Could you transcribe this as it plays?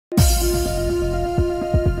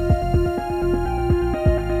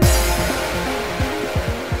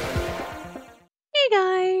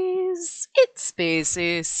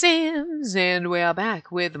Spacey Sims, and we're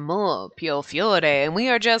back with more Piofiore, and we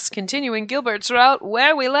are just continuing Gilbert's route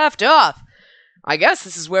where we left off. I guess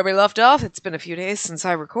this is where we left off. It's been a few days since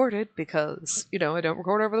I recorded, because, I don't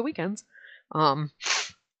record over the weekends.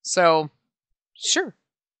 So, sure.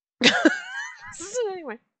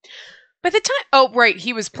 Anyway. By the time... Oh, right,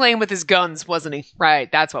 he was playing with his guns, wasn't he?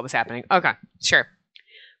 Right, that's what was happening. Okay, sure.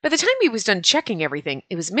 By the time he was done checking everything,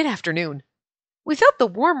 it was mid-afternoon. We felt the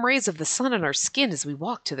warm rays of the sun on our skin as we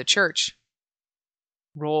walked to the church.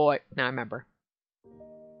 Right, now I remember.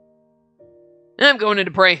 I'm going in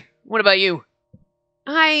to pray. What about you?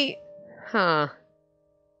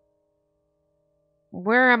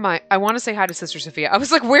 Where am I? I want to say hi to Sister Sophia. I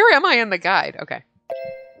was like, where am I in the guide? Okay.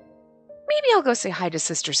 Maybe I'll go say hi to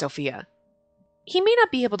Sister Sophia. He may not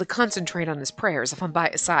be able to concentrate on his prayers if I'm by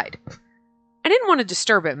his side. I didn't want to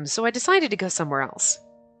disturb him, so I decided to go somewhere else.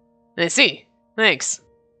 I see. Thanks.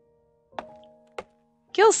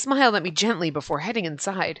 Gil smiled at me gently before heading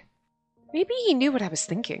inside. Maybe he knew what I was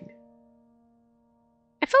thinking.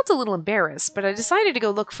 I felt a little embarrassed, but I decided to go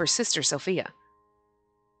look for Sister Sophia.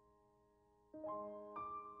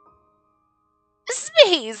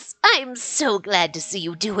 Space! I'm so glad to see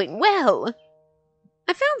you doing well.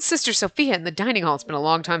 I found Sister Sophia in the dining hall. It's been a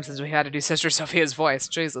long time since we had to do Sister Sophia's voice.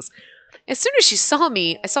 Jesus. As soon as she saw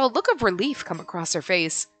me, I saw a look of relief come across her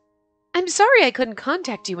face. I'm sorry I couldn't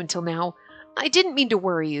contact you until now. I didn't mean to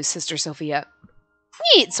worry you, Sister Sophia.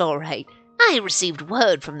 It's all right. I received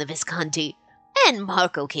word from the Visconti, and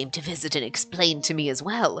Marco came to visit and explain to me as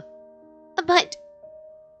well. But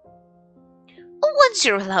once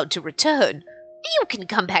you're allowed to return, you can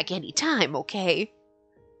come back any time, okay?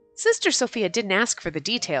 Sister Sophia didn't ask for the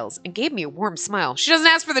details and gave me a warm smile. She doesn't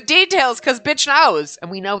ask for the details because bitch knows,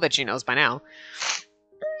 and we know that she knows by now.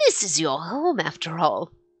 This is your home, after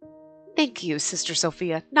all. Thank you, Sister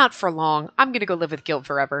Sophia. Not for long. I'm going to go live with Gil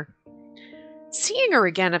forever. Seeing her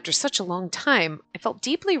again after such a long time, I felt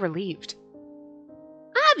deeply relieved.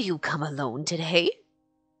 Have you come alone today?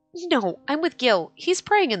 No, I'm with Gil. He's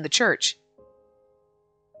praying in the church.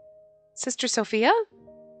 Sister Sophia?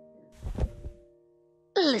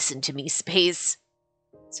 Listen to me, Space.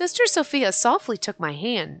 Sister Sophia softly took my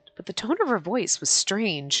hand, but the tone of her voice was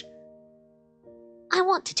strange. I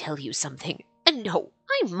want to tell you something. No,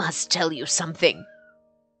 I must tell you something.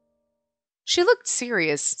 She looked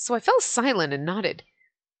serious, so I fell silent and nodded.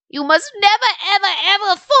 You must never, ever,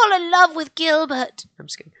 ever fall in love with Gilbert. I'm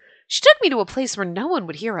just kidding. She took me to a place where no one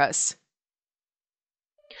would hear us.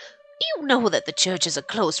 You know that the church has a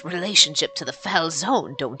close relationship to the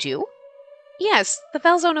Falzone, don't you? Yes, the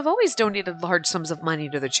Falzone have always donated large sums of money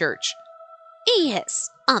to the church. Yes,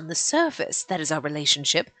 on the surface, that is our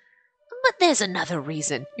relationship. But there's another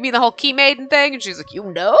reason. You mean the whole key maiden thing? And she's like, you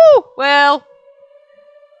know? Well,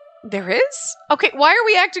 there is? Okay, why are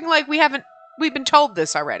we acting like we've been told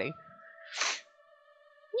this already?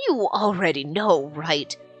 You already know,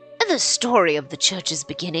 right? The story of the church's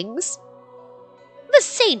beginnings. The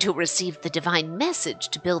saint who received the divine message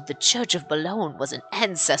to build the Church of Boulogne was an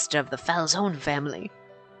ancestor of the Falzone family.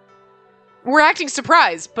 We're acting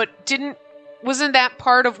surprised, but wasn't that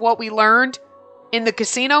part of what we learned in the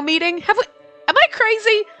casino meeting? Am I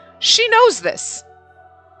crazy? She knows this.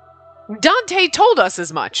 Dante told us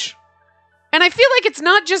as much. And I feel like it's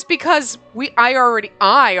not just because I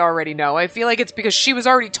already know. I feel like it's because she was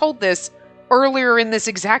already told this earlier in this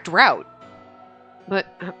exact route. But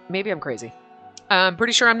maybe I'm crazy. I'm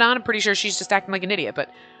pretty sure I'm not. I'm pretty sure she's just acting like an idiot,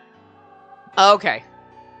 but... Okay.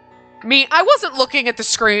 I wasn't looking at the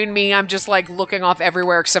screen. I'm just, looking off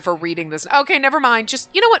everywhere except for reading this. Okay, never mind.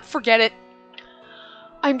 Just, you know what? Forget it.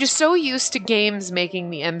 I'm just so used to games making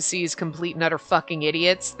the MCs complete and utter fucking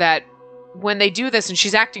idiots that when they do this and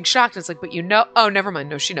she's acting shocked, it's like, but you know... Oh, never mind.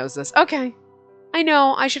 No, she knows this. Okay. I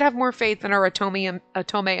know. I should have more faith in our Atome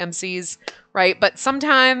MCs, right? But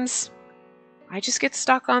sometimes... I just get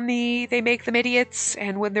stuck on they make them idiots,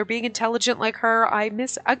 and when they're being intelligent like her, I'm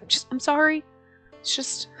sorry. It's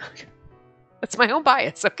just, that's my own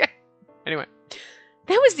bias, okay? Anyway,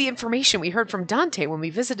 that was the information we heard from Dante when we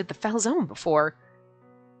visited the Falzone before.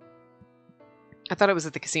 I thought it was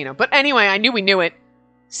at the casino, but anyway, I knew we knew it.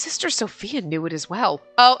 Sister Sophia knew it as well.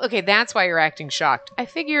 Oh, okay, that's why you're acting shocked. I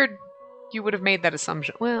figured you would have made that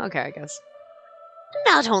assumption. Well, okay, I guess.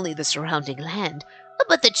 Not only the surrounding land,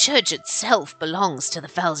 but the church itself belongs to the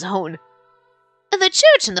Falzone. The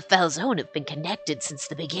church and the Falzone have been connected since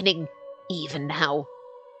the beginning, even now.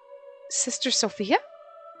 Sister Sophia?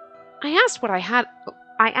 I asked what I had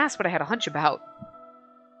a hunch about.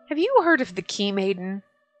 Have you heard of the Key Maiden?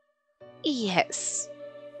 Yes.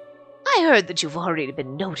 I heard that you've already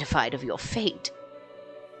been notified of your fate.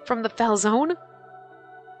 From the Falzone?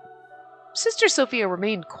 Sister Sophia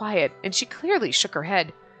remained quiet, and she clearly shook her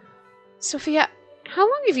head. Sophia, how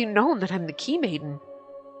long have you known that I'm the Key Maiden?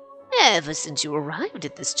 Ever since you arrived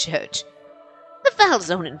at this church. The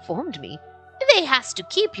Falzone informed me. They has to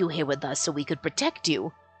keep you here with us so we could protect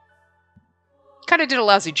you. Kind of did a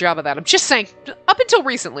lousy job of that. I'm just saying, up until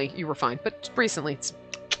recently, you were fine, but recently it's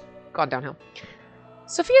gone downhill.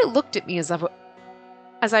 Sophia looked at me as I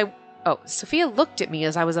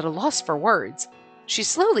was at a loss for words. She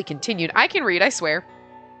slowly continued. I can read, I swear.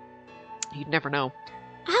 You'd never know.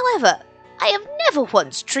 However, I have never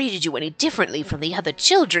once treated you any differently from the other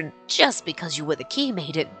children just because you were the Key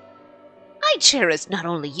Maiden. I cherish not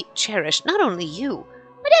only you,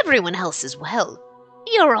 but everyone else as well.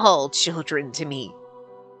 You're all children to me.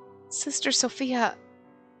 Sister Sophia,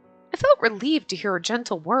 I felt relieved to hear her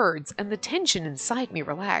gentle words, and the tension inside me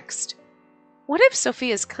relaxed. What if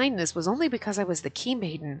Sophia's kindness was only because I was the Key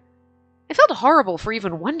Maiden? I felt horrible for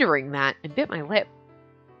even wondering that, and bit my lip.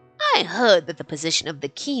 I heard that the position of the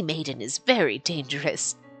Key Maiden is very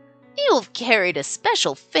dangerous. You have carried a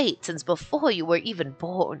special fate since before you were even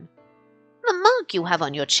born. The mark you have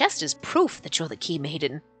on your chest is proof that you're the Key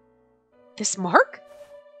Maiden. This mark?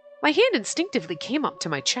 My hand instinctively came up to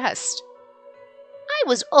my chest. I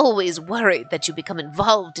was always worried that you become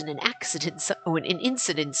involved in an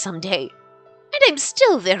incident someday, and I'm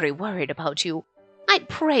still very worried about you. I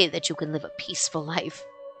pray that you can live a peaceful life.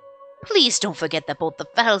 Please don't forget that both the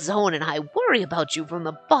Falzone and I worry about you from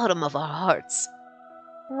the bottom of our hearts.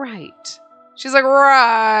 Right. She's like,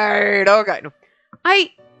 right, okay.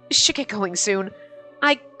 I should get going soon.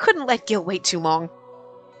 I couldn't let Gil wait too long.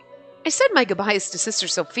 I said my goodbyes to Sister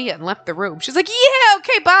Sophia and left the room. She's like, yeah,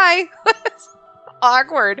 okay, bye.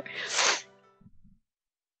 Awkward.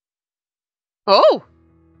 Oh,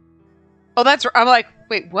 that's... I'm like,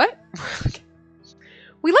 wait, what?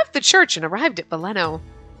 We left the church and arrived at Veleno.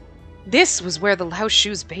 This was where the Louse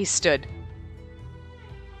Shoes base stood.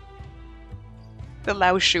 The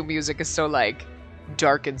Louse Shoe music is so, like,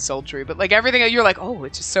 dark and sultry, but, like, everything, you're like, oh,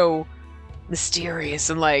 it's just so mysterious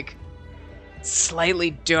and, like,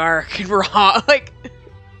 slightly dark and raw. Like,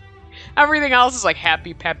 everything else is, like,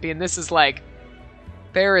 happy, peppy, and this is, like,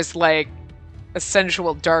 there is, like, a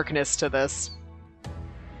sensual darkness to this.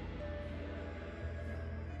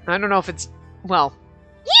 I don't know if it's, well...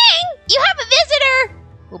 Yang! You have a visitor!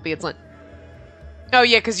 Will be its lunch. Oh,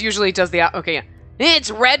 yeah, because usually it does the... Okay, yeah.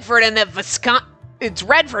 It's Redford and the It's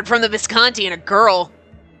Redford from the Visconti and a girl.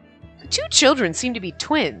 The two children seemed to be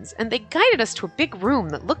twins, and they guided us to a big room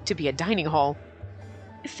that looked to be a dining hall.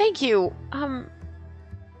 Thank you.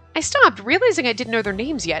 I stopped, realizing I didn't know their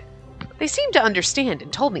names yet. They seemed to understand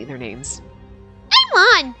and told me their names.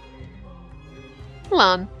 I'm Lon.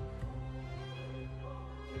 Lon.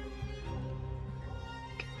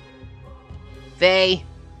 Faye.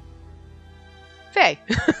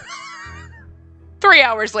 3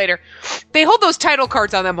 hours later. They hold those title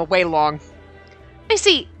cards on them way long. I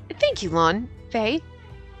see. Thank you, Lon. Faye.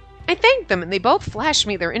 I thanked them, and they both flashed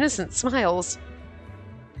me their innocent smiles.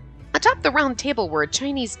 Atop the round table were a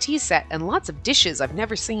Chinese tea set and lots of dishes I've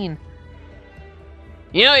never seen.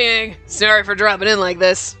 You know, Yang, sorry for dropping in like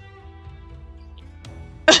this.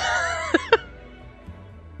 I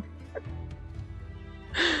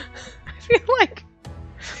feel like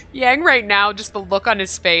Yang right now, just the look on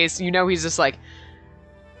his face, you know he's just like...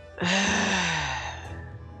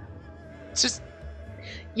 It's just...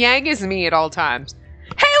 Yang is me at all times.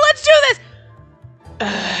 Hey, let's do this!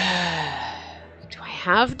 Do I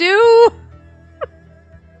have to?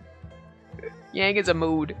 Yang is a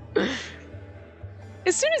mood.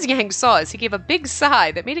 As soon as Yang saw us, he gave a big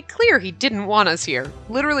sigh that made it clear he didn't want us here.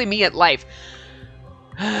 Literally me at life.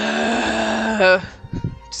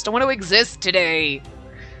 Just don't want to exist today.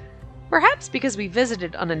 Perhaps because we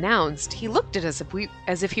visited unannounced, he looked at us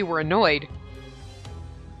as if he were annoyed.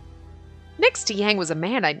 Next to Yang was a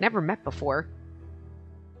man I'd never met before.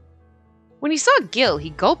 When he saw Gil, he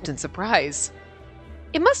gulped in surprise.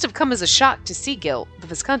 It must have come as a shock to see Gil, the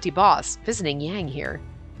Visconti boss, visiting Yang here.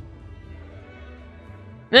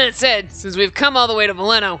 That said, since we've come all the way to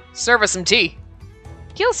Veleno, serve us some tea.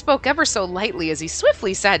 Gil spoke ever so lightly as he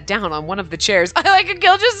swiftly sat down on one of the chairs. I like it,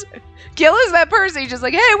 Gil is that person. He's just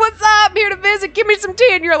like, hey, what's up? I'm here to visit. Give me some tea.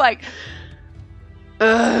 And you're like,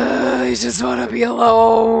 I just want to be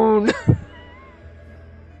alone.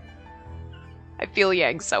 I feel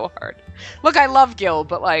Yang so hard. Look, I love Gil,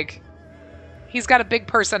 but like, he's got a big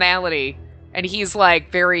personality. And he's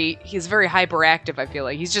like he's very hyperactive, I feel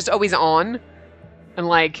like. He's just always on. And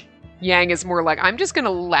like, Yang is more like, I'm just going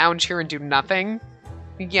to lounge here and do nothing.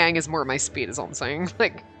 Yang is more my speed, is all I'm saying.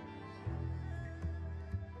 Like,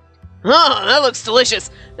 Oh, that looks delicious.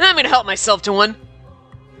 I'm gonna help myself to one.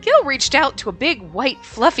 Gil reached out to a big, white,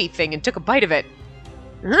 fluffy thing and took a bite of it.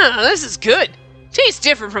 This is good. Tastes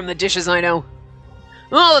different from the dishes I know.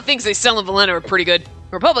 All the things they sell in Valletta are pretty good.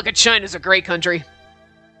 Republic of China's a great country.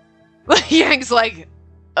 Yang's like,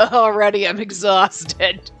 already I'm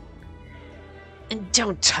exhausted. And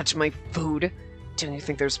don't touch my food. Don't you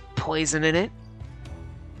think there's poison in it?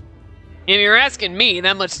 If you're asking me,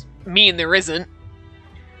 that must mean there isn't.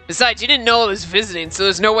 Besides, you didn't know I was visiting, so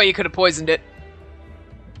there's no way you could have poisoned it.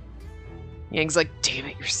 Yang's like, damn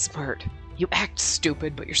it, you're smart. You act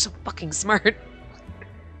stupid, but you're so fucking smart.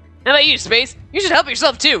 How about you, Space? You should help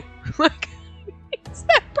yourself, too. Like, he's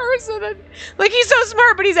that person. And, like, he's so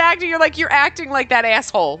smart, but he's acting, you're acting like that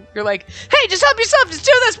asshole. You're like, hey, just help yourself, just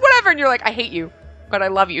do this, whatever. And you're like, I hate you, but I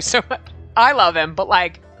love you so much. I love him, but,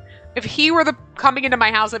 like, if he were coming into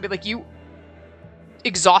my house, I'd be like, you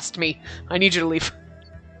exhaust me. I need you to leave.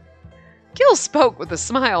 Gil spoke with a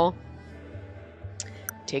smile.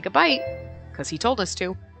 Take a bite, because he told us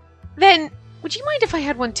to. Then, would you mind if I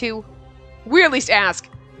had one too? We at least ask.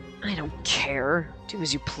 I don't care. Do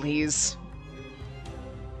as you please.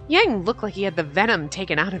 Yang looked like he had the venom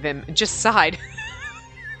taken out of him and just sighed.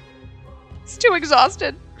 He's too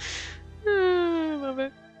exhausted. I love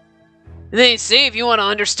it. They say if you want to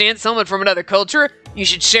understand someone from another culture, you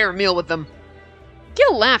should share a meal with them.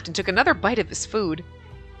 Gil laughed and took another bite of his food.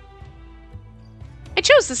 I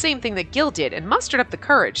chose the same thing that Gil did and mustered up the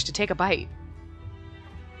courage to take a bite.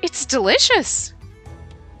 It's delicious!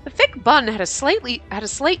 The thick bun had a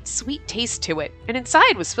slight sweet taste to it, and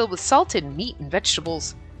inside was filled with salted meat and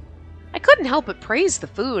vegetables. I couldn't help but praise the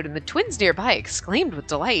food, and the twins nearby exclaimed with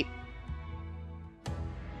delight.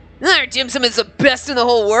 Our dim sum is the best in the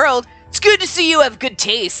whole world. It's good to see you have good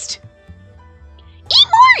taste. Eat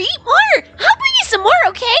more! Eat more! I'll bring you some more,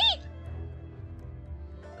 okay?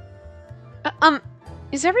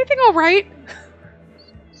 Is everything all right?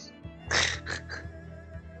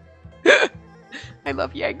 I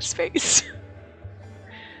love Yang's face.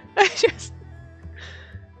 I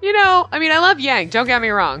love Yang, don't get me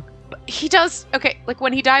wrong. But he does, okay, like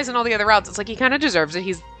when he dies in all the other routes, it's like he kind of deserves it.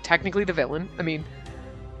 He's technically the villain. I mean,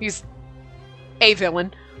 he's a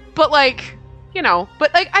villain. But like, I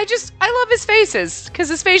love his faces. Because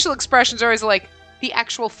his facial expressions are always like, the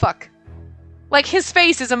actual fuck. Like, his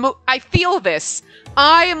face is I feel this.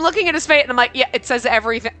 I am looking at his face and I'm like, yeah, it says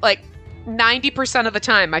everything. Like, 90% of the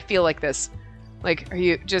time I feel like this. Like, are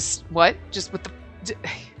you just, what? Just with the...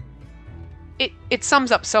 It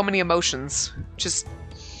sums up so many emotions. Just...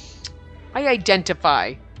 I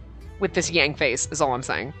identify with this Yang face, is all I'm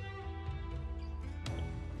saying.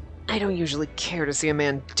 I don't usually care to see a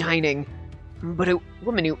man dining, but a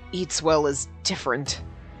woman who eats well is different.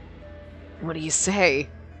 What do you say?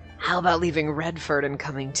 How about leaving Redford and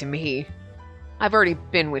coming to me? I've already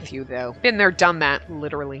been with you, though. Been there, done that,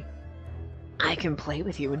 literally. I can play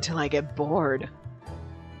with you until I get bored.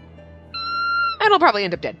 And I'll probably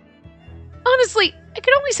end up dead. Honestly, I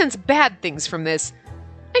could only sense bad things from this.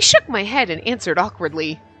 I shook my head and answered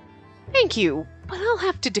awkwardly. Thank you, but I'll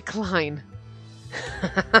have to decline.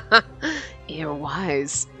 You're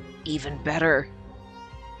wise. Even better.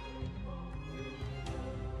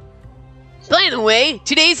 By the way,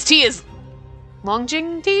 today's tea is...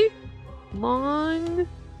 Longjing tea?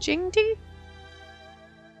 Longjing tea?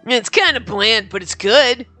 It's kind of bland, but it's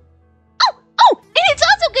good. Oh, and it's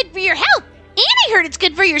also good for your health. And I heard it's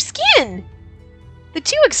good for your skin. The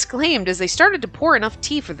two exclaimed as they started to pour enough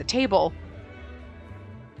tea for the table.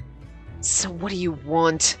 So what do you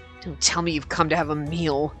want? Don't tell me you've come to have a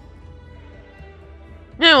meal.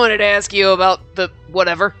 I wanted to ask you about the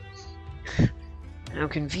whatever. How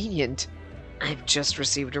convenient. I've just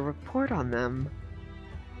received a report on them.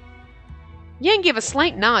 Yang gave a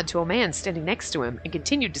slight nod to a man standing next to him and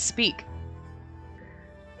continued to speak.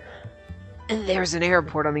 There's an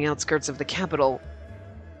airport on the outskirts of the capital.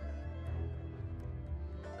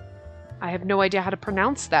 I have no idea how to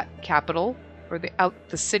pronounce that capital, or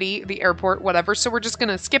the city, the airport, whatever, so we're just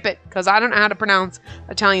gonna skip it, because I don't know how to pronounce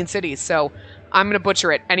Italian cities, so I'm gonna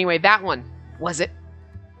butcher it. Anyway, that one. Was it?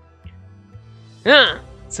 Huh.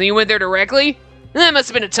 So you went there directly? That must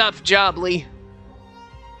have been a tough job, Lee.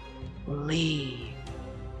 Lee.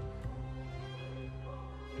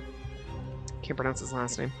 Can't pronounce his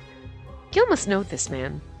last name. Gil must know this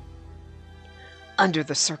man. Under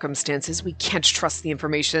the circumstances, we can't trust the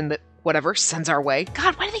information that whatever sends our way.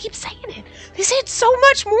 God, why do they keep saying it? They say it so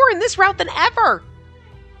much more in this route than ever.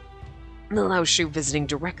 The Laoshu visiting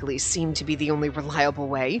directly seemed to be the only reliable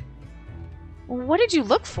way. What did you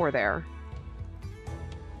look for there?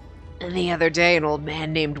 The other day, an old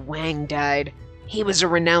man named Wang died. He was a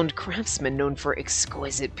renowned craftsman known for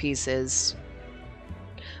exquisite pieces.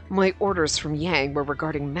 My orders from Yang were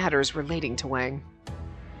regarding matters relating to Wang.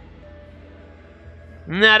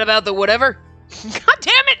 Not about the whatever? God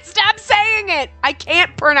damn it, stop saying it! I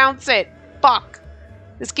can't pronounce it. Fuck.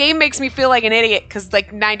 This game makes me feel like an idiot, because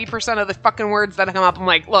like 90% of the fucking words that come up, I'm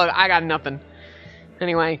like, look, I got nothing.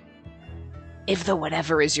 Anyway. If the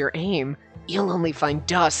whatever is your aim, you'll only find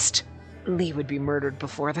dust. Li would be murdered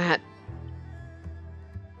before that.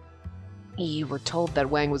 You were told that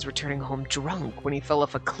Wang was returning home drunk when he fell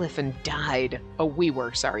off a cliff and died. Oh, we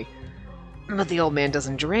were, sorry. But the old man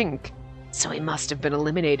doesn't drink, so he must have been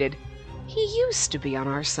eliminated. He used to be on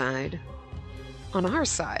our side. On our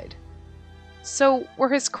side? So, were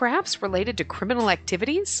his crafts related to criminal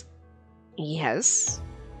activities? Yes.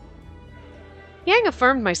 Yang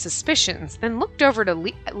affirmed my suspicions, then looked over at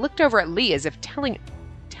Li as if telling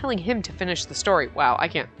him to finish the story. Wow, I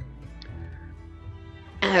can't.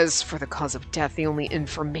 As for the cause of death, the only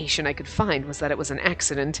information I could find was that it was an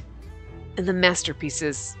accident. The masterpiece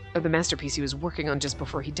he was working on just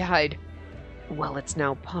before he died. Well, it's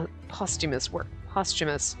now posthumous work.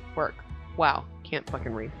 Posthumous work. Wow, can't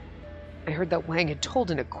fucking read. I heard that Wang had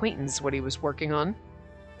told an acquaintance what he was working on.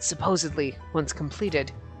 Supposedly, once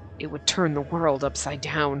completed, it would turn the world upside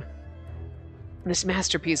down. This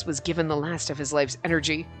masterpiece was given the last of his life's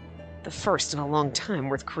energy, the first in a long time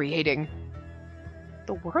worth creating.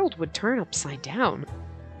 The world would turn upside down.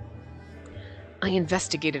 I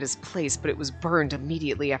investigated his place, but it was burned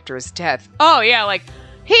immediately after his death. Oh yeah, like,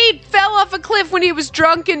 he fell off a cliff when he was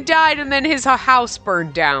drunk and died, and then his house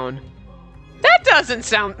burned down. That doesn't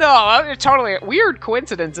sound... Oh, totally weird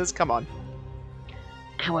coincidences, come on.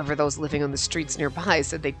 However, those living on the streets nearby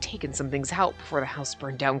said they'd taken some things out before the house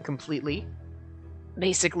burned down completely.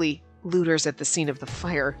 Basically, looters at the scene of the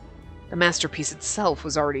fire. The masterpiece itself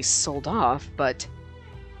was already sold off, but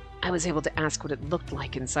I was able to ask what it looked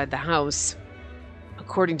like inside the house.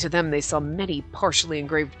 According to them, they saw many partially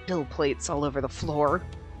engraved bill plates all over the floor.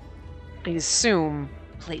 I assume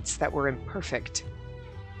plates that were imperfect.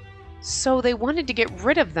 So they wanted to get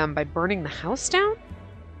rid of them by burning the house down?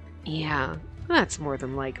 Yeah, that's more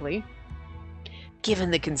than likely.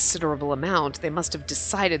 Given the considerable amount, they must have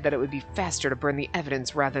decided that it would be faster to burn the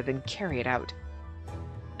evidence rather than carry it out.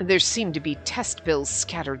 There seemed to be test bills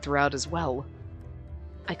scattered throughout as well.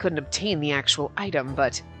 I couldn't obtain the actual item,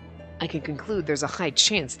 but I can conclude there's a high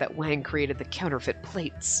chance that Wang created the counterfeit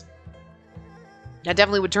plates. That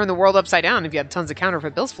definitely would turn the world upside down if you had tons of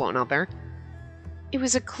counterfeit bills floating out there. It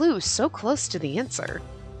was a clue so close to the answer.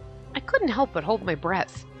 I couldn't help but hold my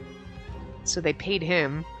breath. So they paid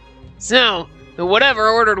him. So, the whatever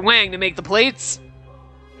ordered Wang to make the plates?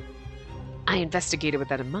 I investigated with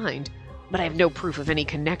that in mind, but I have no proof of any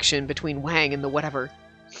connection between Wang and the whatever.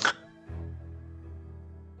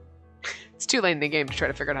 It's too late in the game to try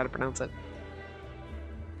to figure out how to pronounce it.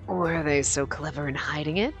 Were they so clever in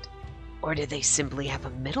hiding it? Or did they simply have a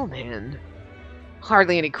middleman?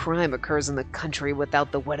 Hardly any crime occurs in the country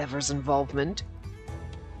without the whatever's involvement.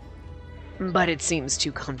 But it seems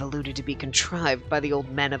too convoluted to be contrived by the old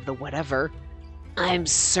men of the whatever. I'm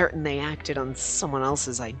certain they acted on someone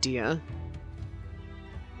else's idea.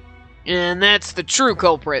 And that's the true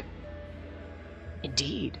culprit.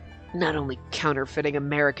 Indeed. Not only counterfeiting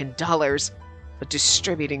American dollars, but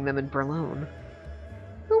distributing them in Berlin.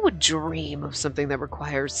 Who would dream of something that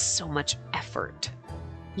requires so much effort?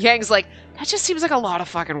 Yang's like, that just seems like a lot of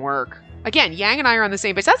fucking work. Again, Yang and I are on the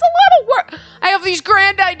same page. That's a lot of work. I have these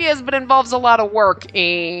grand ideas, but it involves a lot of work.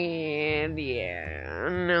 And yeah,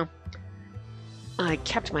 no. I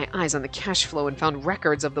kept my eyes on the cash flow and found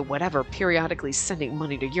records of the whatever periodically sending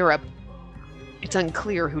money to Europe. It's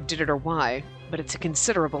unclear who did it or why, but it's a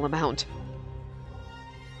considerable amount.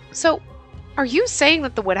 So, are you saying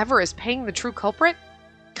that the whatever is paying the true culprit?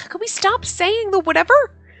 Can we stop saying the whatever?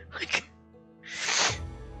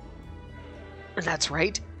 That's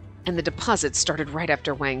right. And the deposit started right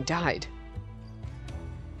after Wang died.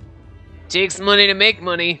 Takes money to make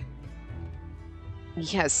money.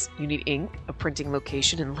 Yes, you need ink, a printing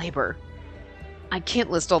location, and labor. I can't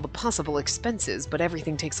list all the possible expenses, but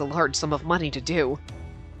everything takes a large sum of money to do.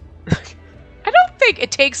 I don't think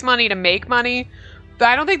it takes money to make money.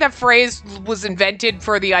 I don't think that phrase was invented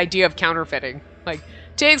for the idea of counterfeiting. Like,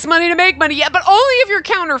 takes money to make money. Yeah, but only if you're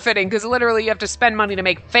counterfeiting, because literally you have to spend money to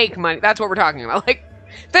make fake money. That's what we're talking about. Like,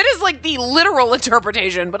 that is like the literal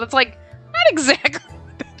interpretation, but it's like, not exactly.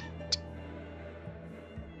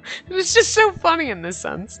 It was just so funny in this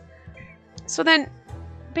sense. So then,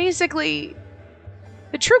 basically,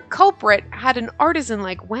 the true culprit had an artisan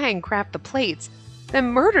like Wang craft the plates,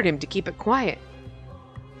 then murdered him to keep it quiet.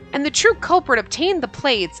 And the true culprit obtained the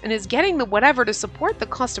plates and is getting the whatever to support the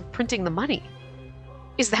cost of printing the money.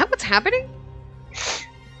 Is that what's happening?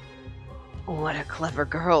 What a clever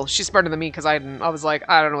girl. She's smarter than me because I was like,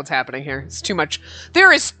 I don't know what's happening here. It's too much.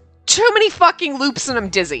 There is too many fucking loops and I'm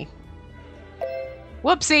dizzy.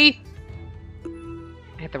 Whoopsie.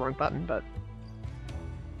 I hit the wrong button, but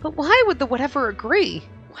why would the whatever agree?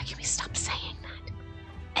 Why can we stop saying that?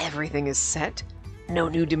 Everything is set. No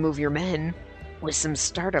need to move your men. With some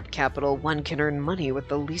startup capital, one can earn money with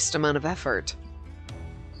the least amount of effort.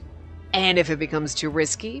 And if it becomes too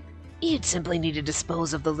risky, you'd simply need to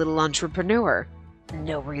dispose of the little entrepreneur.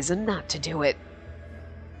 No reason not to do it.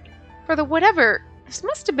 For the whatever, this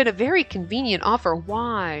must have been a very convenient offer.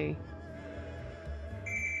 Why?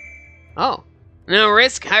 Oh. No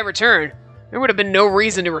risk, high return. There would have been no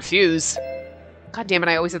reason to refuse. God damn it,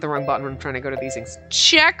 I always hit the wrong button when I'm trying to go to these things.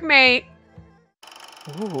 Checkmate!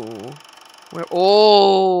 Ooh.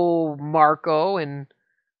 Oh, Marco and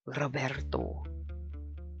Roberto.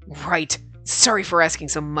 Right. Sorry for asking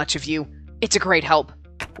so much of you. It's a great help.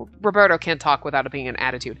 Roberto can't talk without it being an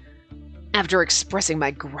attitude. After expressing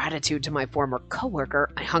my gratitude to my former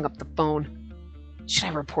coworker, I hung up the phone. Should I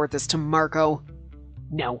report this to Marco?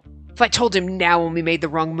 No. If I told him now when we made the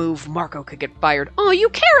wrong move, Marco could get fired. Oh, you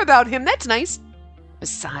care about him. That's nice.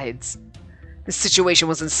 Besides, the situation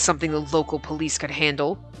wasn't something the local police could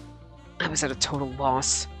handle. I was at a total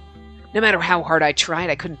loss. No matter how hard I tried,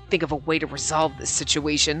 I couldn't think of a way to resolve this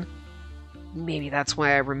situation. Maybe that's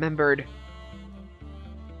why I remembered.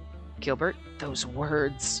 Gilbert, those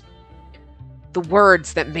words. The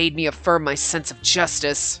words that made me affirm my sense of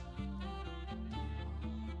justice.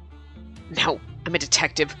 No, I'm a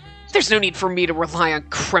detective. There's no need for me to rely on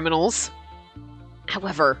criminals.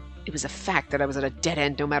 However, it was a fact that I was at a dead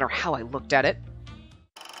end no matter how I looked at it.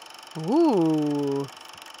 Ooh.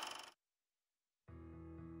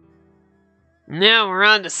 Now we're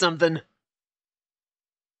on to something.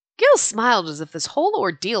 Gil smiled as if this whole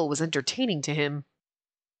ordeal was entertaining to him.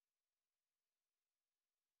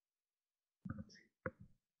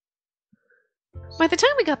 By the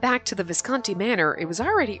time we got back to the Visconti Manor, it was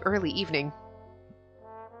already early evening.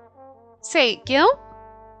 Say, Gil?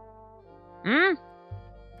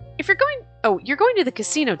 If you're going... Oh, you're going to the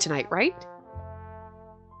casino tonight, right?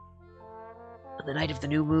 On the night of the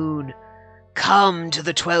new moon. Come to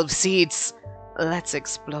the 12 seats. Let's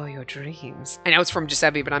explore your dreams. I know it's from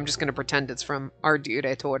Giuseppe, but I'm just going to pretend it's from Our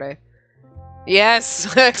Direttore.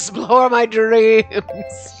 Yes, explore my dreams,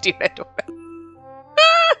 Direttore.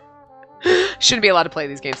 Shouldn't be allowed to play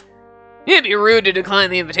these games. It'd be rude to decline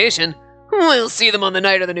the invitation. We'll see them on the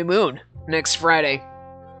night of the new moon, next Friday.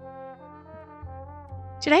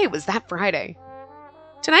 Today was that Friday.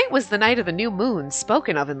 Tonight was the night of the new moon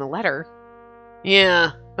spoken of in the letter.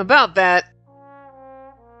 Yeah, about that.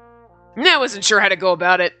 I wasn't sure how to go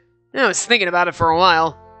about it. I was thinking about it for a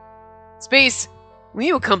while. Space, will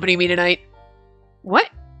you accompany me tonight? What?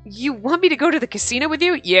 You want me to go to the casino with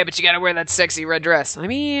you? Yeah, but you gotta wear that sexy red dress. I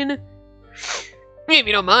mean... If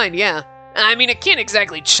you don't mind, yeah. I mean, I can't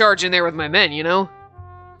exactly charge in there with my men, you know?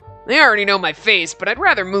 They already know my face, but I'd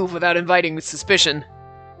rather move without inviting suspicion.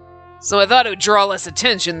 So I thought it would draw less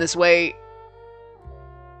attention this way.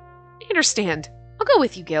 I understand. I'll go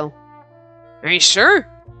with you, Gil. Are you sure?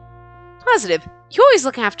 Positive. You always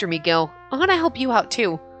look after me, Gil. I want to help you out,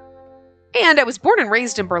 too. And I was born and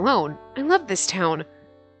raised in Berlin. I love this town.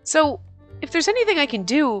 So, if there's anything I can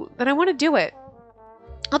do, then I want to do it.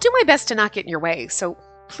 I'll do my best to not get in your way, so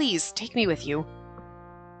please, take me with you.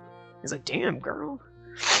 He's like, damn, girl.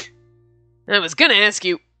 I was gonna ask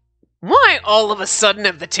you, why all of a sudden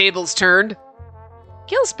have the tables turned?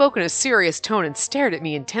 Gil spoke in a serious tone and stared at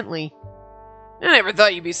me intently. I never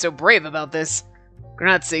thought you'd be so brave about this.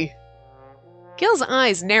 Grazie. Gil's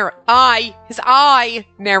eyes narrowed. His eye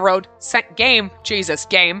narrowed. Game. Jesus,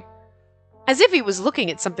 game. As if he was looking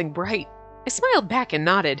at something bright. I smiled back and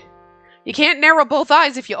nodded. You can't narrow both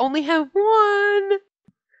eyes if you only have one.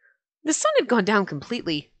 The sun had gone down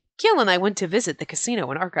completely. Gil and I went to visit the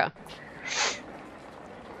casino in Arca.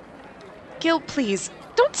 Gil, please,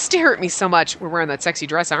 don't stare at me so much. We're wearing that sexy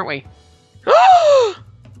dress, aren't we?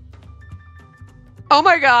 Oh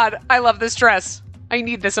my god, I love this dress. I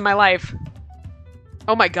need this in my life.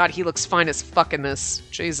 Oh my god, he looks fine as fuck in this.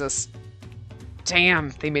 Jesus.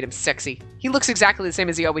 Damn, they made him sexy. He looks exactly the same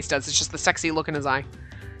as he always does. It's just the sexy look in his eye.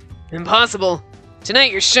 Impossible.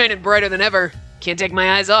 Tonight you're shining brighter than ever. Can't take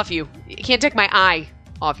my eyes off you. Can't take my eye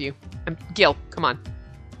off you. Gil, come on.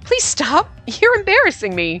 Please stop. You're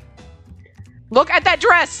embarrassing me. Look at that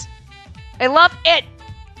dress. I love it.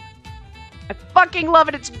 I fucking love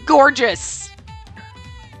it. It's gorgeous.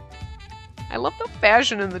 I love the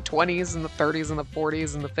fashion in the 20s and the 30s and the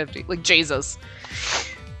 40s and the 50s. Like, Jesus.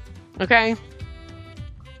 Okay?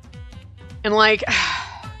 And, like,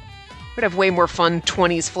 would have way more fun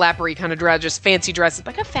 20s flappery kind of dress, just fancy dresses.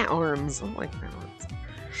 But I got fat arms. I don't like fat arms.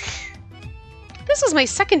 This was my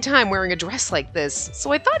second time wearing a dress like this,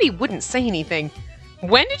 so I thought he wouldn't say anything.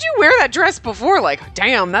 When did you wear that dress before? Like,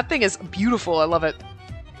 damn, that thing is beautiful. I love it.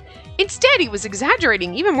 Instead, he was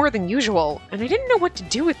exaggerating even more than usual, and I didn't know what to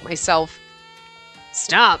do with myself.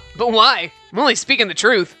 Stop. But why? I'm only speaking the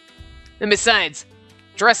truth. And besides,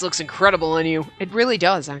 dress looks incredible on you. It really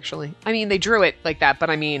does, actually. I mean, they drew it like that, but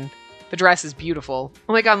I mean, the dress is beautiful.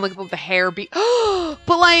 Oh my god, look at the hair but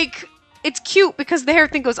like, it's cute because the hair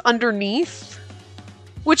thing goes underneath.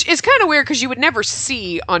 Which is kind of weird because you would never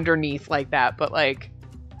see underneath like that, but like,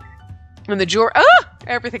 and the jewelry,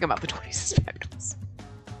 everything about the 20s is fabulous.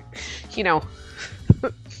 You know.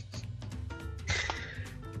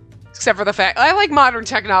 Except for the fact, I like modern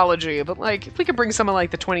technology, but like, if we could bring some of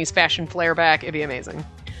like the 20s fashion flair back, it'd be amazing.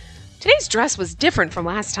 Today's dress was different from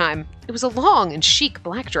last time. It was a long and chic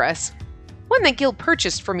black dress, one that Gil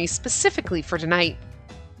purchased for me specifically for tonight.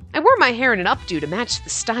 I wore my hair in an updo to match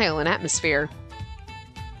the style and atmosphere.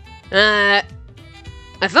 I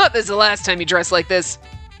thought this is the last time you dressed like this.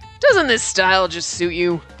 Doesn't this style just suit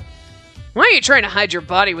you? Why are you trying to hide your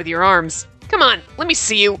body with your arms? Come on, let me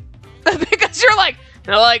see you. Because you're like,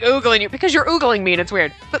 I like oogling you. Because you're oogling me and it's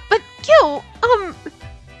weird. But Gil, I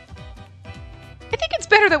think it's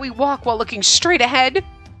better that we walk while looking straight ahead.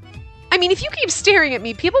 I mean, if you keep staring at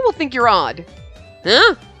me, people will think you're odd.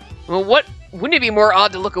 Huh? Well, wouldn't it be more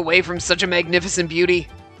odd to look away from such a magnificent beauty?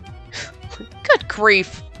 Good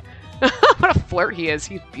grief. What a flirt he is.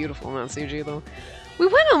 He's beautiful in that CG, though. We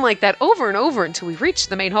went on like that over and over until we reached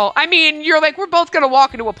the main hall. I mean, you're like, we're both gonna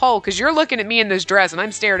walk into a pole because you're looking at me in this dress and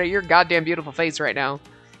I'm staring at your goddamn beautiful face right now.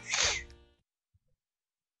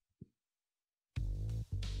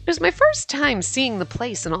 It was my first time seeing the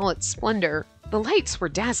place in all its splendor. The lights were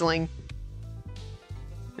dazzling.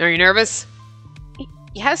 Are you nervous?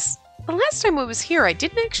 Yes. The last time I was here, I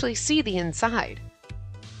didn't actually see the inside.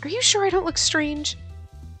 Are you sure I don't look strange?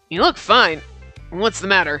 You look fine. What's the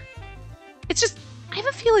matter? It's just, I have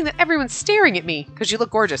a feeling that everyone's staring at me because you look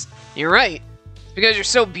gorgeous. You're right. It's because you're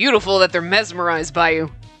so beautiful that they're mesmerized by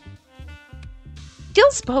you.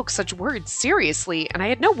 Gil spoke such words seriously, and I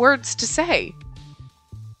had no words to say.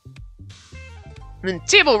 The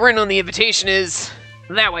table written on the invitation is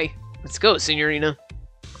that way. Let's go, Signorina.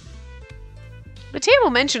 The table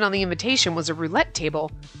mentioned on the invitation was a roulette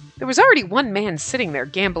table. There was already one man sitting there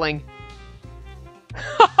gambling.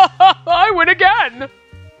 I win again!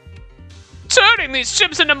 Turning these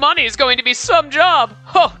chips into money is going to be some job.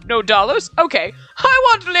 Oh, no dollars? Okay, I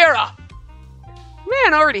want lira! The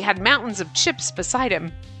man already had mountains of chips beside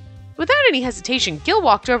him. Without any hesitation, Gil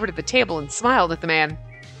walked over to the table and smiled at the man.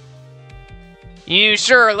 You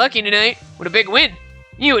sure are lucky tonight. What a big win.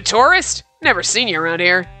 You a tourist? Never seen you around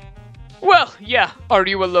here. Well, yeah. Are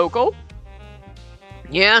you a local?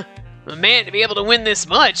 Yeah. A man to be able to win this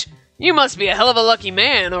much. You must be a hell of a lucky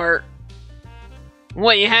man, or...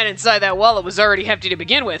 What you had inside that wallet was already hefty to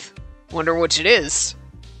begin with. Wonder which it is.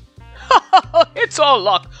 It's all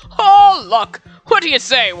luck. All luck. What do you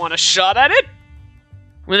say? Want a shot at it?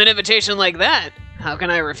 With an invitation like that, how can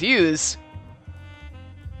I refuse?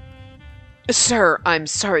 Sir, I'm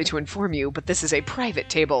sorry to inform you, but this is a private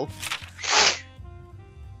table.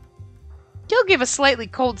 Gil gave a slightly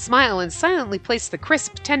cold smile and silently placed the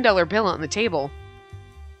crisp $10 bill on the table.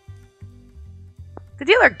 The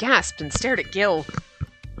dealer gasped and stared at Gil.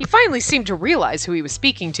 He finally seemed to realize who he was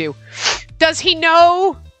speaking to. Does he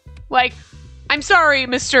know? Like, I'm sorry,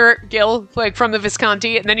 Mr. Gil, like from the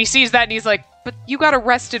Visconti, and then he sees that and he's like, but you got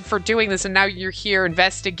arrested for doing this and now you're here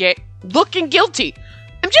looking guilty.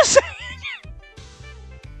 I'm just saying.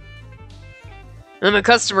 I'm a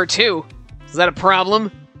customer too. Is that a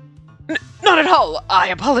problem? Not at all. I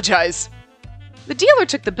apologize. The dealer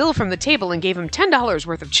took the bill from the table and gave him $10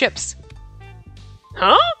 worth of chips.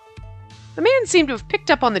 Huh? The man seemed to have picked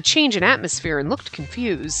up on the change in atmosphere and looked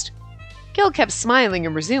confused. Gil kept smiling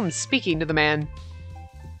and resumed speaking to the man.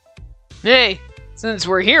 Hey, since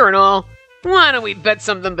we're here and all, why don't we bet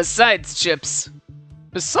something besides chips?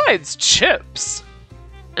 Besides chips?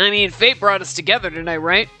 I mean, fate brought us together tonight,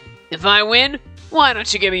 right? If I win, why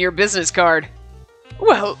don't you give me your business card?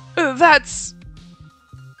 Well, that's...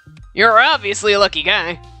 You're obviously a lucky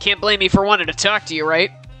guy. Can't blame me for wanting to talk to you, right?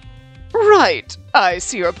 Right. I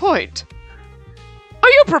see your point. Are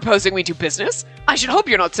you proposing we do business? I should hope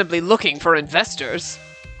you're not simply looking for investors.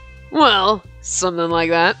 Well, something like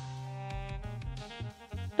that.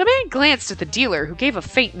 The man glanced at the dealer, who gave a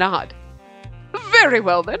faint nod. Very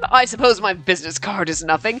well, then. I suppose my business card is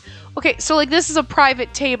nothing. Okay, so, like, this is a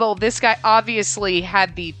private table. This guy obviously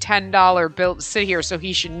had the $10 bill sit here, so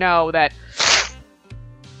he should know that...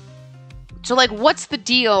 So, like, what's the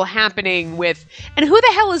deal happening with... And who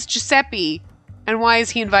the hell is Giuseppe? And why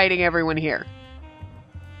is he inviting everyone here?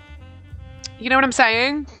 You know what I'm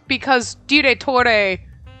saying? Because Direttore...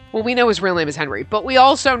 Well, we know his real name is Henry, but we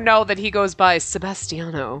also know that he goes by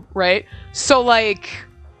Sebastiano, right? So, like...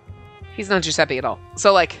 He's not Giuseppe at all.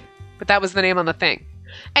 So, like, but that was the name on the thing.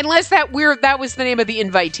 Unless that was the name of the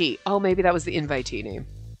invitee. Oh, maybe that was the invitee name.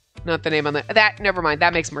 Not the name on the... Never mind.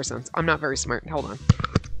 That makes more sense. I'm not very smart. Hold on.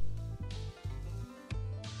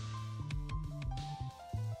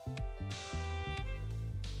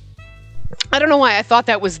 I don't know why I thought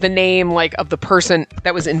that was the name, like, of the person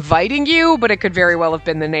that was inviting you, but it could very well have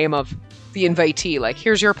been the name of the invitee. Like,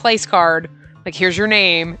 here's your place card. Like, here's your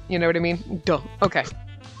name. You know what I mean? Duh. Okay.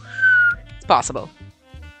 It's possible.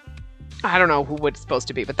 I don't know who it's supposed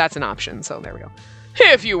to be, but that's an option, so there we go.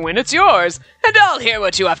 If you win, it's yours, and I'll hear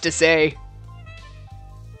what you have to say.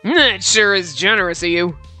 That sure is generous of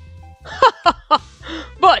you.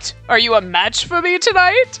 But, are you a match for me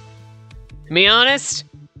tonight? To be honest,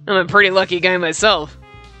 I'm a pretty lucky guy myself.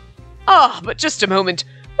 Ah, but just a moment.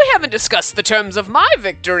 We haven't discussed the terms of my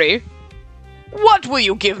victory. What will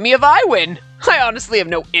you give me if I win? I honestly have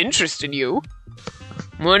no interest in you.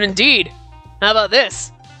 What indeed? How about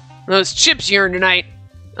this? Those chips you earned tonight,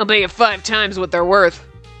 I'll pay you 5 times what they're worth.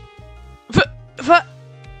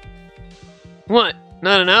 What?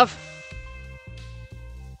 Not enough?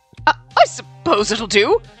 I suppose it'll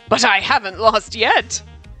do, but I haven't lost yet.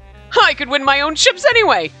 I could win my own chips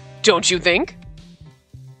anyway, don't you think?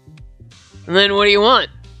 And then what do you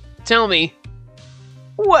want? Tell me.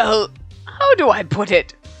 Well, how do I put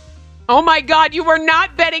it? Oh my god, you were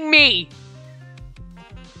not betting me!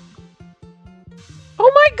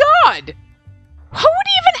 Oh my god! Who would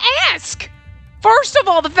even ask? First of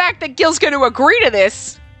all, the fact that Gil's going to agree to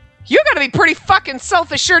this, you're going to be pretty fucking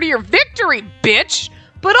self-assured of your victory, bitch!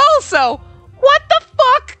 But also, what the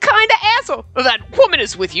fuck kind of asshole? That woman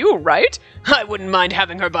is with you, right? I wouldn't mind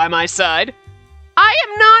having her by my side. I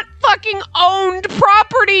am not fucking owned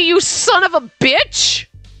property, you son of a bitch!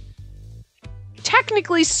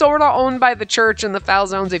 Technically sort of owned by the church and the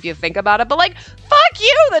Falzones if you think about it, but like, fuck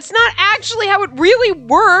you! That's not actually how it really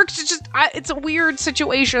works. It's just, it's a weird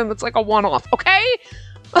situation that's like a one-off, okay?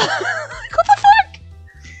 Like, what the fuck?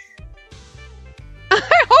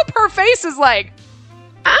 I hope her face is like,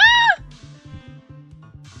 ah?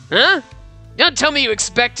 Huh? Don't tell me you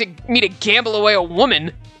expect me to gamble away a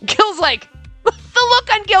woman. Gil's like, the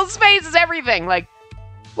look on Gil's face is everything. Like,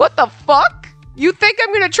 what the fuck? You think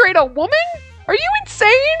I'm gonna trade a woman? Are you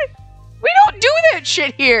insane? We don't do that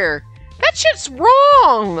shit here. That shit's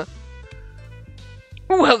wrong.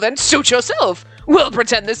 Well then, suit yourself. We'll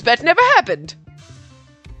pretend this bet never happened.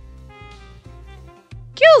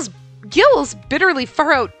 Gil bitterly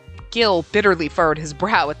furrowed his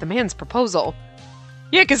brow at the man's proposal.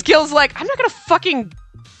 Yeah, because Gil's like, I'm not gonna fucking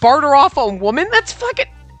barter off a woman. That's fucking...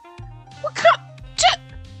 What kind...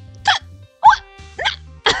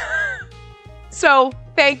 What? So,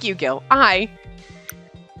 thank you, Gil. I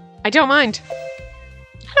don't mind.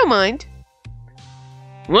 I don't mind.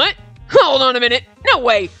 What? Hold on a minute. No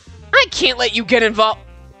way. I can't let you get involved.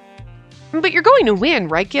 But you're going to win,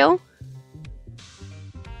 right, Gil?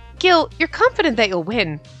 Gil, you're confident that you'll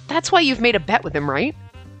win. That's why you've made a bet with him, right?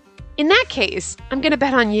 In that case, I'm gonna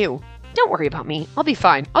bet on you. Don't worry about me. I'll be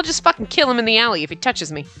fine. I'll just fucking kill him in the alley if he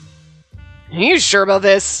touches me. Are you sure about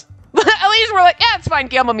this? At least we're like, yeah, it's fine.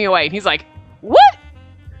 Gamble me away. And he's like, what?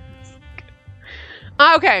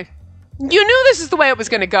 Okay. You knew this is the way it was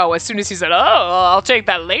going to go as soon as he said, oh, I'll take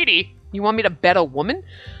that lady. You want me to bet a woman?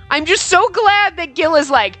 I'm just so glad that Gil is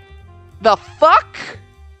like, the fuck?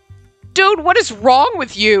 Dude, what is wrong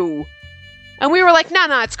with you? And we were like,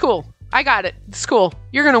 nah, it's cool. I got it. It's cool.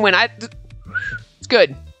 You're going to win. It's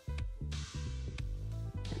good.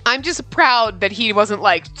 I'm just proud that he wasn't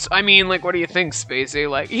like, I mean, like, what do you think, Spacey?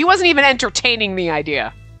 Like, he wasn't even entertaining the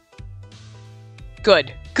idea.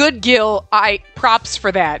 Good. Good, Gil. Props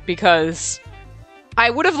for that, because I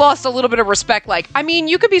would have lost a little bit of respect. Like, I mean,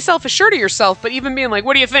 you could be self-assured of yourself, but even being like,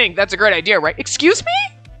 what do you think? That's a great idea, right? Excuse me?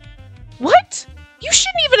 What? You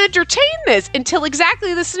shouldn't even entertain this until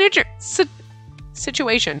exactly the situation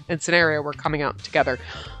and scenario were coming out together.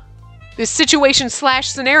 This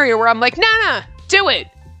situation/scenario where I'm like, nah, do it.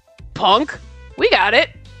 Punk. We got it.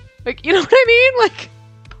 Like, you know what I mean?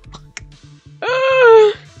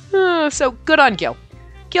 Like, so good on Gil.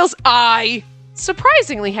 Gil's eye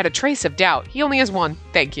surprisingly had a trace of doubt. He only has one.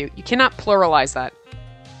 Thank you. You cannot pluralize that.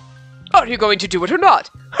 Are you going to do it or not?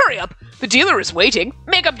 Hurry up! The dealer is waiting!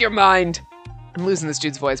 Make up your mind! I'm losing this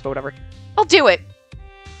dude's voice, but whatever. I'll do it.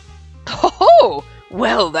 Oh,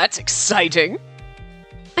 well, that's exciting.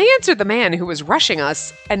 I answered the man who was rushing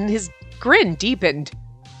us, and his grin deepened.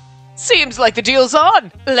 Seems like the deal's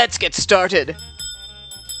on. Let's get started.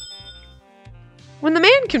 When the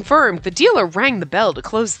man confirmed, the dealer rang the bell to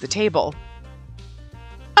close the table.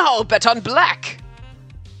 I'll bet on black.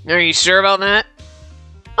 Are you sure about that?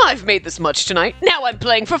 I've made this much tonight. Now I'm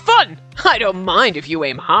playing for fun. I don't mind if you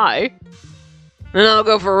aim high. Then I'll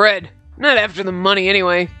go for red. Not after the money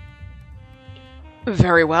anyway.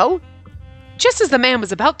 Very well. Just as the man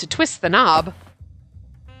was about to twist the knob.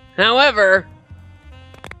 However...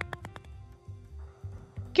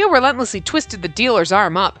 Gil relentlessly twisted the dealer's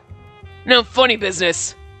arm up. No funny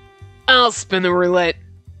business. I'll spin the roulette.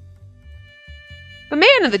 The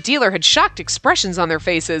man and the dealer had shocked expressions on their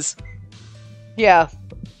faces. Yeah.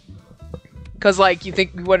 Because, like, you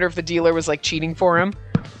wonder if the dealer was, like, cheating for him.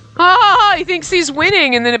 Ah, he thinks he's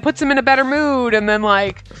winning, and then it puts him in a better mood, and then,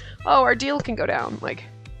 like, oh, our deal can go down. Like,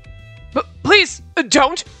 but please,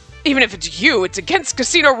 don't! Even if it's you, it's against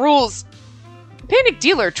casino rules! The panicked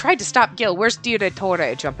dealer tried to stop Gil. Where's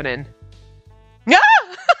Direttore jumping in? Ah!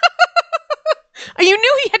 You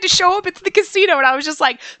knew he had to show up at the casino, and I was just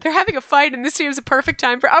like, they're having a fight, and this seems a perfect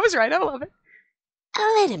time for... I was right, I love it.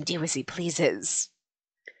 I'll let him do as he pleases.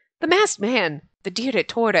 The masked man, the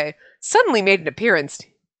Direttore, suddenly made an appearance.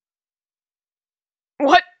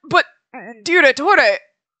 What? But, Direttore...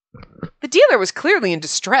 The dealer was clearly in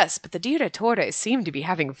distress, but the Direttore seemed to be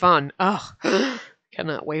having fun. Ugh,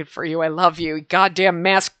 cannot wait for you, I love you, you goddamn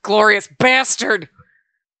masked glorious bastard!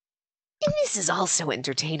 And this is also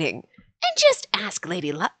entertaining. And just ask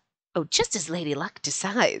Lady Luck... Oh, just as Lady Luck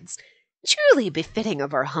decides. Truly befitting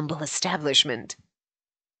of our humble establishment.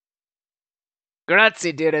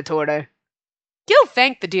 Grazie, Direttore. Gil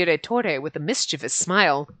thanked the Direttore with a mischievous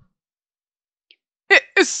smile.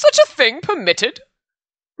 Is such a thing permitted?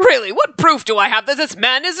 Really, what proof do I have that this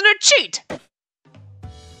man isn't a cheat?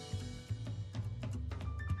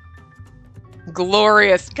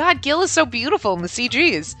 Glorious. God, Gil is so beautiful in the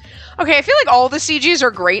CGs. Okay, I feel like all the CGs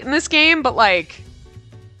are great in this game, but, like...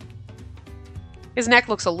 His neck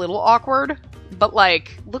looks a little awkward, but,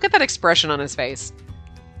 like, look at that expression on his face.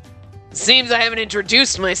 Seems I haven't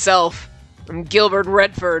introduced myself. I'm Gilbert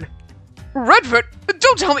Redford. Redford?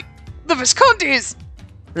 Don't tell me! The Viscontis!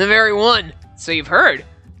 The very one. So you've heard.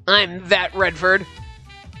 I'm that Redford.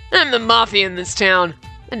 I'm the mafia in this town.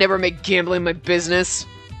 I never make gambling my business.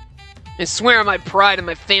 I swear on my pride and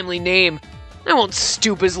my family name. I won't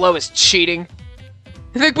stoop as low as cheating.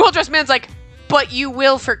 The well-dressed man's like, but you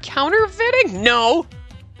will for counterfeiting? No.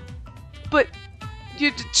 But,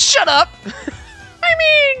 you shut up.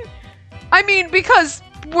 I mean, because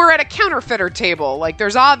we're at a counterfeiter table. Like,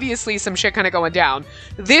 there's obviously some shit kind of going down.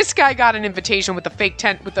 This guy got an invitation with the fake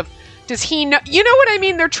tent, with the... Does he know? You know what I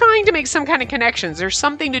mean? They're trying to make some kind of connections. There's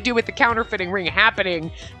something to do with the counterfeiting ring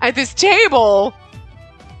happening at this table.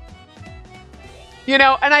 You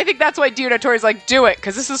know, and I think that's why Direttore's like, do it,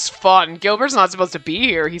 because this is fun. Gilbert's not supposed to be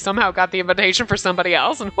here. He somehow got the invitation for somebody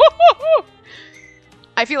else, and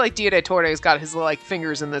I feel like Direttore's got his, like,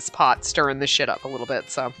 fingers in this pot, stirring this shit up a little bit,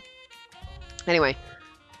 so... Anyway.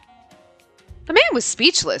 The man was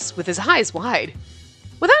speechless, with his eyes wide.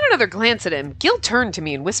 Without another glance at him, Gil turned to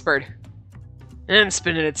me and whispered, I'm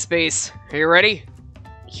spinning at space. Are you ready?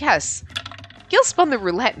 Yes. Gil spun the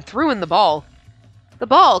roulette and threw in the ball. The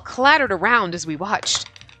ball clattered around as we watched.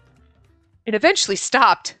 It eventually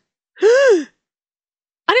stopped.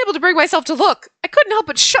 Unable to bring myself to look, I couldn't help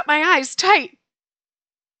but shut my eyes tight.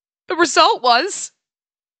 The result was...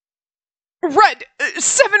 red!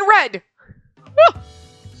 7 red!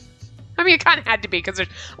 I mean, it kind of had to be, because there's...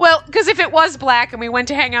 Well, because if it was black and we went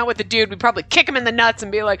to hang out with the dude, we'd probably kick him in the nuts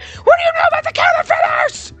and be like, what do you know about the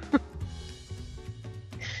counterfeiters?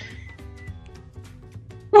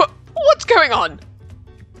 What's going on?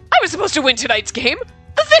 I was supposed to win tonight's game.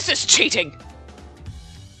 This is cheating.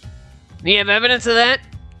 You have evidence of that?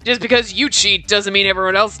 Just because you cheat doesn't mean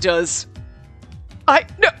everyone else does.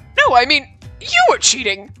 No, I mean, you were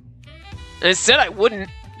cheating. I said I wouldn't.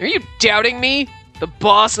 Are you doubting me? The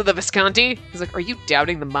boss of the Visconti? He's like, are you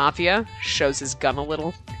doubting the mafia? Shows his gun a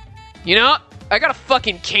little. You know, I got a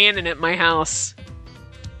fucking cannon at my house.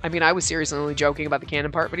 I mean, I was seriously only joking about the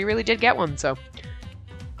cannon part, but he really did get one, so...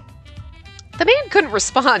 The man couldn't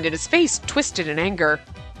respond, and his face twisted in anger.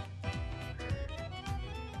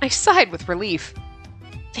 I sighed with relief.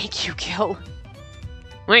 Thank you, Gil.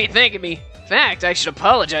 Why are you thanking me? In fact, I should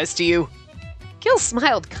apologize to you. Gil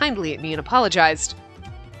smiled kindly at me and apologized.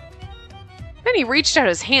 Then he reached out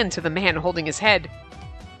his hand to the man holding his head.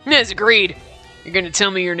 As agreed. You're going to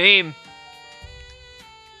tell me your name.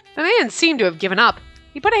 The man seemed to have given up.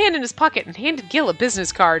 He put a hand in his pocket and handed Gil a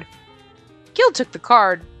business card. Gil took the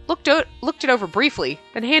card, looked it over briefly,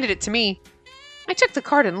 then handed it to me. I took the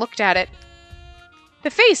card and looked at it. The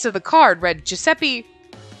face of the card read Giuseppe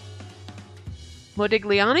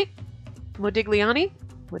Modigliani? Modigliani,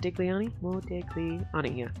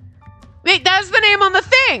 yeah. Wait, that's the name on the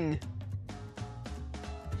thing!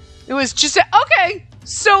 It was Giuseppe. Okay,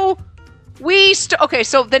 so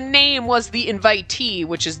so the name was the invitee,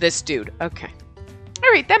 which is this dude. Okay.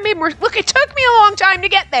 Alright, that made more... Look, it took me a long time to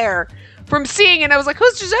get there. From seeing it, I was like,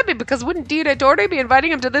 who's Giuseppe? Because wouldn't Direttore be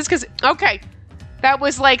inviting him to this? Because, okay. That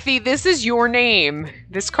was like this is your name.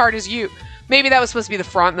 This card is you. Maybe that was supposed to be the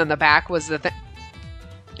front and then the back was the thing.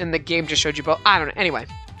 And the game just showed you both. I don't know. Anyway.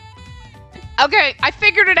 Okay, I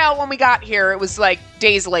figured it out when we got here. It was like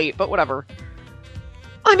days late, but whatever.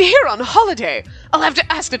 I'm here on holiday. I'll have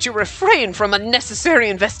to ask that you refrain from unnecessary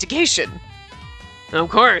investigation. Of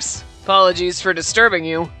course. Apologies for disturbing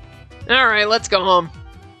you. Alright, let's go home.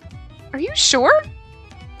 Are you sure?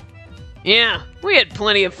 Yeah, we had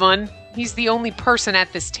plenty of fun. He's the only person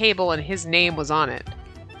at this table and his name was on it.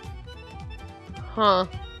 Huh.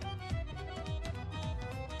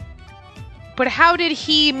 But how did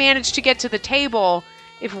he manage to get to the table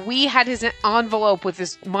if we had his envelope with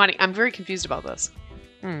his money? I'm very confused about this.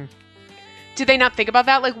 Did they not think about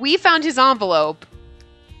that? Like, we found his envelope.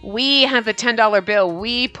 We had the $10 bill.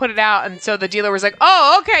 We put it out, and so the dealer was like,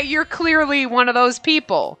 oh, okay, you're clearly one of those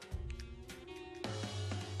people.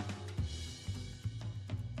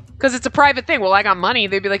 Because it's a private thing. Well, I got money.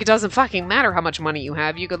 They'd be like, it doesn't fucking matter how much money you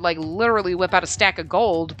have. You could, like, literally whip out a stack of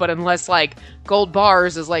gold, but unless, like, gold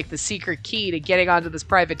bars is, like, the secret key to getting onto this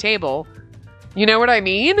private table. You know what I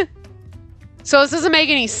mean? So this doesn't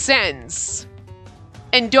make any sense.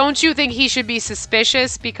 And don't you think he should be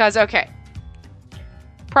suspicious? Because, okay.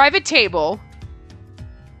 Private table.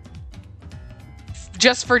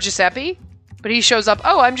 Just for Giuseppe. But he shows up,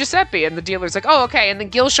 oh, I'm Giuseppe. And the dealer's like, oh, okay. And then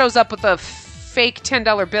Gil shows up with a fake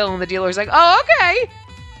 $10 bill. And the dealer's like, oh, okay.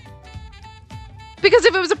 Because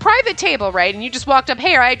if it was a private table, right? And you just walked up,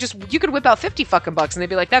 hey, you could whip out 50 fucking bucks. And they'd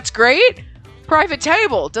be like, that's great. Private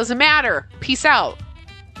table. Doesn't matter. Peace out.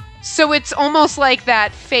 So it's almost like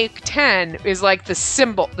that fake 10 is like the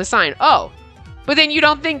symbol, the sign. Oh. But then you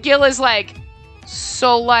don't think Gil is like,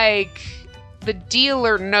 so like, the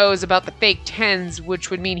dealer knows about the fake 10s,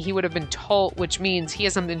 which would mean he would have been told, which means he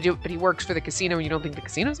has something to do, but he works for the casino and you don't think the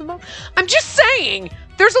casino's involved? I'm just saying,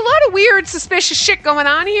 there's a lot of weird, suspicious shit going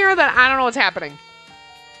on here that I don't know what's happening.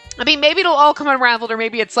 I mean, maybe it'll all come unraveled, or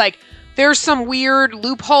maybe it's like, there's some weird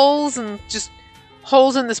loopholes and just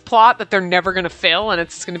holes in this plot that they're never going to fill, and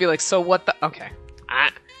it's going to be like, so what the... Okay.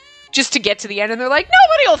 Just to get to the end, and they're like,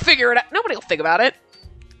 nobody will figure it out. Nobody will think about it.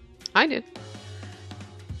 I did.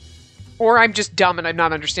 Or I'm just dumb and I'm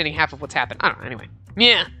not understanding half of what's happened. I don't know. Anyway.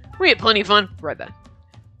 Yeah. We had plenty of fun. Read that.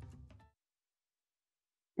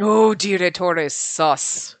 Oh, Direttore is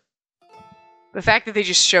sus. The fact that they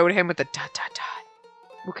just showed him with the ...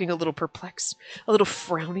 looking a little perplexed. A little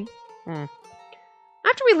frowny.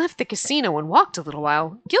 After we left the casino and walked a little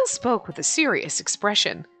while, Gil spoke with a serious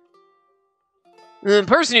expression. The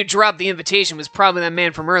person who dropped the invitation was probably that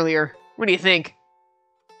man from earlier. What do you think?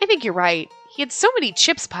 I think you're right. He had so many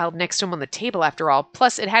chips piled next to him on the table after all,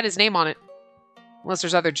 plus it had his name on it. Unless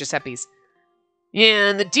there's other Giuseppes. Yeah,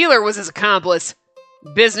 and the dealer was his accomplice.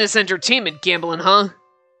 Business entertainment gambling, huh?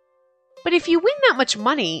 But if you win that much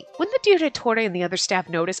money, wouldn't the Direttore and the other staff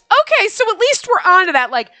notice? Okay, so at least we're on to that,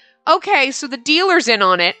 like... Okay, so the dealer's in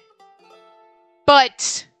on it,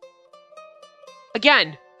 but,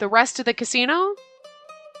 again, the rest of the casino?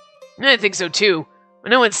 I think so too.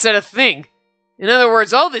 No one said a thing. In other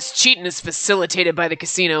words, all this cheating is facilitated by the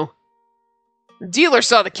casino. The dealer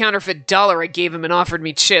saw the counterfeit dollar I gave him and offered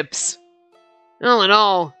me chips. All in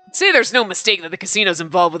all, I'd say there's no mistake that the casino's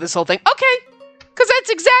involved with this whole thing. Okay, because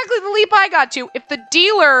that's exactly the leap I got to. If the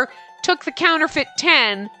dealer took the counterfeit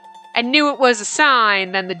 10... and knew it was a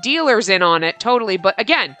sign, then the dealer's in on it, totally. But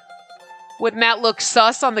again, wouldn't that look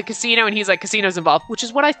sus on the casino? And he's like, casino's involved, which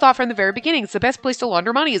is what I thought from the very beginning. It's the best place to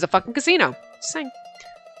launder money is a fucking casino. Just saying.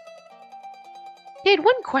 I had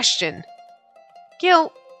one question.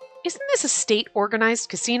 Gil, isn't this a state-organized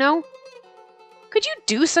casino? Could you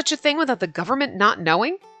do such a thing without the government not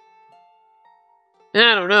knowing?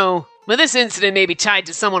 I don't know, but this incident may be tied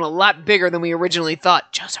to someone a lot bigger than we originally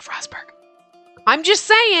thought. Joseph Rosberg. I'm just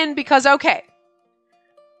saying, because, okay.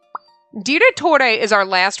 Direttore is our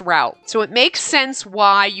last route, so it makes sense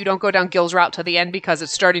why you don't go down Gil's route to the end, because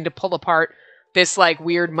it's starting to pull apart this, like,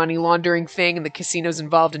 weird money laundering thing and the casino's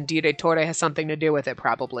involved and Dia de Torre has something to do with it,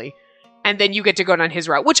 probably. And then you get to go down his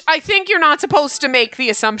route, which I think you're not supposed to make the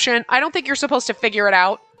assumption. I don't think you're supposed to figure it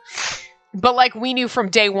out. But, like, we knew from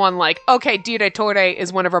day one, like, okay, Dia de Torre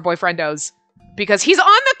is one of our boyfriendos. Because he's on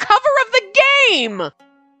the cover of the game!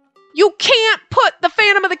 You can't put the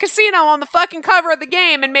Phantom of the Casino on the fucking cover of the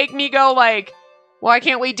game and make me go, like, why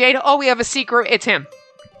can't we date? Oh, we have a secret. It's him.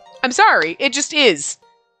 I'm sorry. It just is.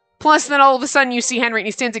 Plus, then all of a sudden you see Henry and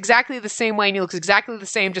he stands exactly the same way and he looks exactly the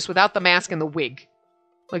same, just without the mask and the wig.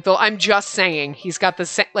 Like, though, I'm just saying, he's got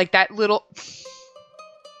the, like, that little...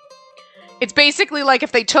 It's basically like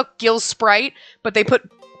if they took Gil's sprite, but they put,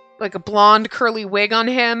 like, a blonde curly wig on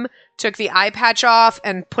him, took the eye patch off,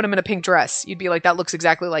 and put him in a pink dress. You'd be like, that looks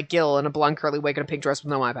exactly like Gil in a blonde curly wig and a pink dress with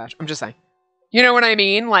no eye patch. I'm just saying. You know what I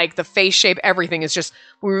mean? Like, the face shape, everything is just,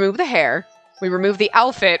 we remove the hair, we remove the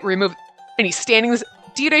outfit, and he's standing,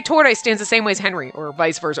 Dia de Torre stands the same way as Henry, or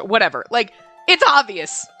vice versa, whatever. Like, it's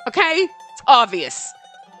obvious, okay? It's obvious.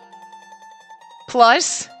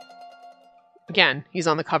 Plus, again, he's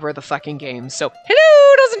on the cover of the fucking game, so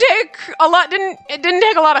hello, doesn't take a lot, it didn't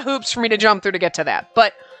take a lot of hoops for me to jump through to get to that,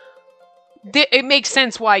 but it makes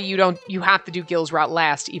sense why you have to do Gil's route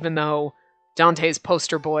last, even though Dante's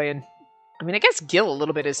poster boy, and I mean, I guess Gil a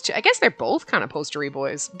little bit is too, I guess they're both kind of postery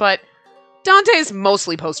boys, but Dante's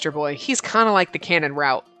mostly poster boy. He's kind of like the canon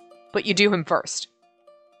route, but you do him first.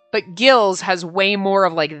 But Gil's has way more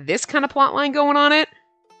of like this kind of plot line going on it,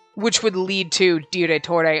 which would lead to Dia de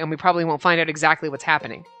Torre, and we probably won't find out exactly what's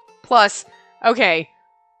happening. Plus, okay,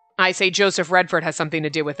 I say Joseph Redford has something to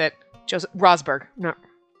do with it. Joseph Rosberg. No,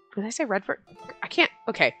 did I say Redford? I can't.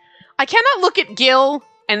 Okay. I cannot look at Gil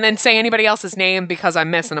and then say anybody else's name because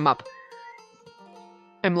I'm messing him up.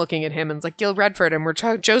 I'm looking at him and it's like Gil Redford and we're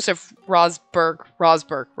Joseph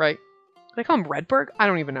Rosberg, right? Did I call him Redberg? I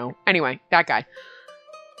don't even know. Anyway, that guy.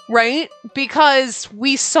 Right? Because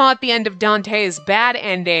we saw at the end of Dante's bad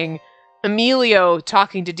ending, Emilio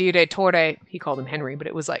talking to Dia de Torre. He called him Henry, but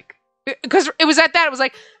it was like, because it was at that, it was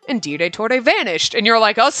like, and Dia de Torre vanished. And you're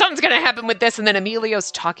like, oh, something's going to happen with this. And then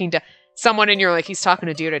Emilio's talking to someone and you're like, he's talking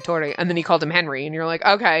to Dia de Torre. And then he called him Henry. And you're like,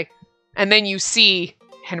 okay. And then you see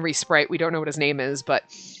Henry Sprite. We don't know what his name is, but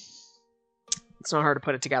it's not hard to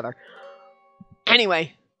put it together.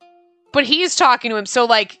 Anyway, but he's talking to him. So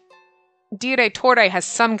like, Dia de Torre has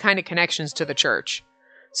some kind of connections to the church.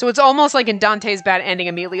 So it's almost like in Dante's bad ending,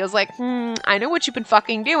 Emilio's like, I know what you've been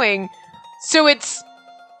fucking doing. So it's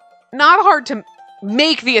not hard to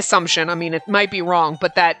make the assumption, I mean, it might be wrong,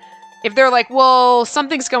 but that if they're like, well,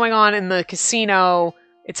 something's going on in the casino,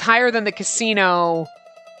 it's higher than the casino,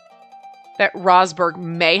 that Rosberg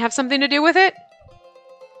may have something to do with it.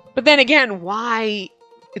 But then again, why?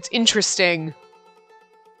 It's interesting.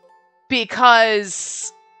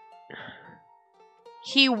 Because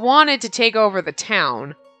he wanted to take over the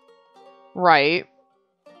town, right?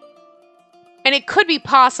 And it could be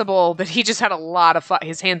possible that he just had a lot of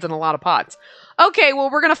his hands in a lot of pots. Okay, well,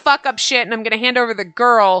 we're gonna fuck up shit, and I'm gonna hand over the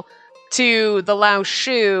girl to the Lao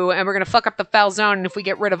Shu, and we're gonna fuck up the Falzone, and if we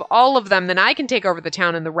get rid of all of them, then I can take over the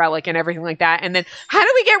town and the relic and everything like that. And then, how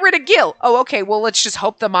do we get rid of Gil? Oh, okay, well, let's just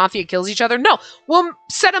hope the Mafia kills each other. No, we'll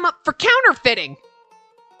set them up for counterfeiting.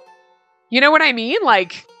 You know what I mean?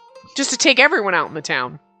 Like, just to take everyone out in the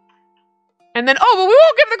town. And then, oh, but we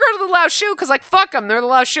won't give the girl to the Lao Shu, because, like, fuck them, they're the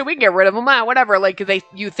Lao Shu, we can get rid of them, whatever, like,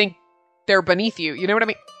 you think they're beneath you, you know what I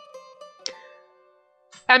mean?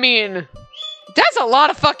 I mean, that's a lot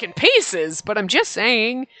of fucking pieces, but I'm just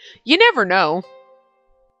saying, you never know.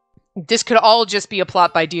 This could all just be a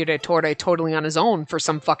plot by Dia de Torre totally on his own for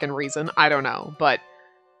some fucking reason, I don't know, but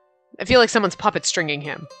I feel like someone's puppet stringing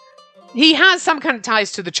him. He has some kind of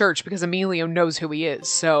ties to the church, because Emilio knows who he is,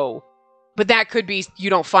 so... But that could be, you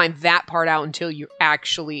don't find that part out until you're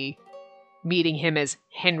actually meeting him as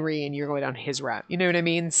Henry and you're going down his route. You know what I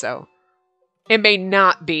mean? So, it may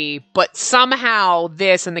not be, but somehow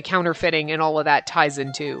this and the counterfeiting and all of that ties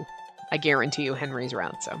into, I guarantee you, Henry's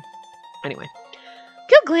route. So, anyway.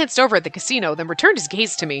 Gil glanced over at the casino, then returned his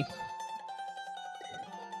gaze to me.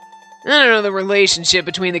 I don't know the relationship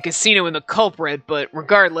between the casino and the culprit, but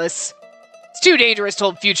regardless, it's too dangerous to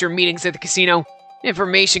hold future meetings at the casino.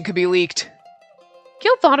 Information could be leaked.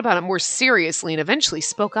 Gil thought about it more seriously and eventually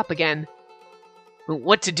spoke up again.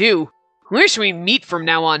 What to do? Where should we meet from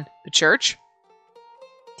now on? The church?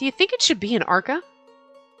 Do you think it should be in Arca?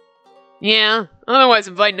 Yeah, otherwise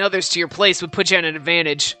inviting others to your place would put you at an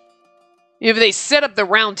advantage. If they set up the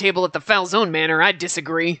round table at the Falzone Manor, I'd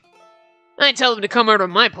disagree. I'd tell them to come over to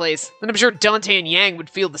my place, and I'm sure Dante and Yang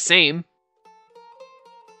would feel the same.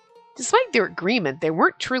 Despite their agreement, they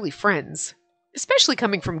weren't truly friends. Especially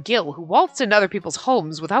coming from Gil, who waltzed into other people's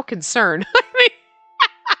homes without concern. I mean,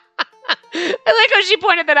 I like how she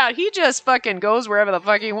pointed that out. He just fucking goes wherever the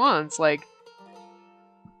fuck he wants. Like,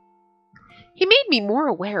 he made me more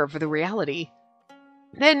aware of the reality.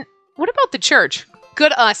 Then, what about the church?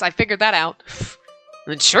 Good us, I figured that out.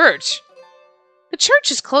 The church? The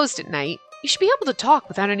church is closed at night. You should be able to talk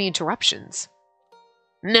without any interruptions.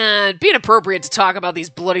 Nah, it'd be inappropriate to talk about these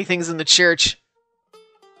bloody things in the church.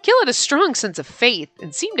 Gil had a strong sense of faith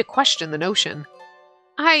and seemed to question the notion.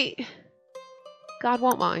 God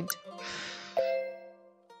won't mind.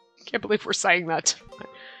 Can't believe we're saying that.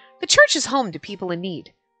 The church is home to people in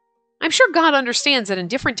need. I'm sure God understands that in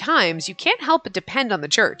different times, you can't help but depend on the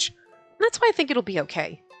church. And that's why I think it'll be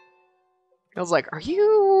okay. Gil's like, are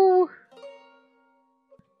you...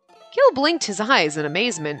 Gil blinked his eyes in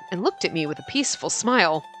amazement and looked at me with a peaceful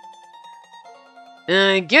smile.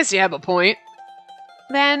 I guess you have a point.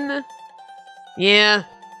 Then... Yeah.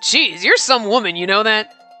 Jeez, you're some woman, you know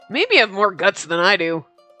that? Maybe you have more guts than I do.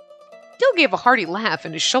 Gil gave a hearty laugh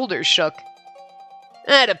and his shoulders shook.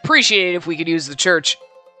 I'd appreciate it if we could use the church.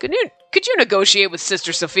 Could you negotiate with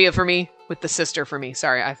Sister Sophia for me? With the sister for me.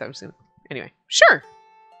 Sorry, I thought I was gonna... Anyway, sure.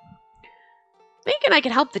 Thinking I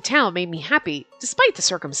could help the town made me happy, despite the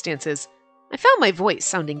circumstances. I found my voice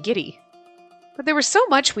sounding giddy. But there was so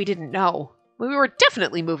much we didn't know. We were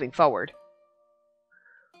definitely moving forward.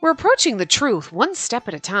 We're approaching the truth one step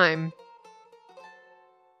at a time.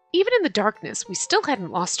 Even in the darkness, we still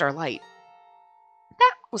hadn't lost our light.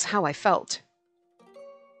 That was how I felt.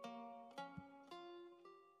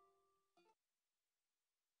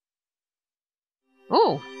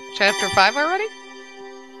 Oh, chapter 5 already?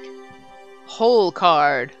 Whole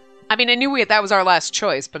card. I mean, I knew that was our last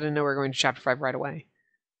choice, but I didn't know we were going to chapter 5 right away.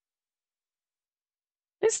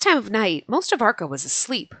 This time of night, most of Arca was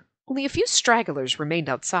asleep. Only a few stragglers remained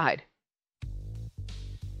outside.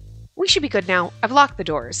 We should be good now. I've locked the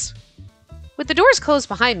doors. With the doors closed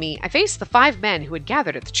behind me, I faced the 5 men who had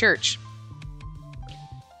gathered at the church.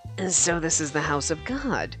 And so this is the house of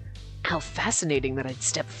God. How fascinating that I'd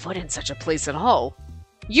step foot in such a place at all.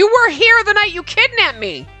 You were here the night you kidnapped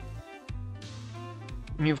me!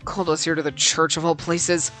 You've called us here to the church of all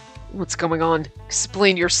places. What's going on?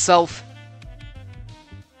 Explain yourself.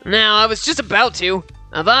 Now, I was just about to.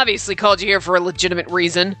 I've obviously called you here for a legitimate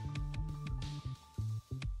reason.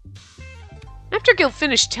 After Gil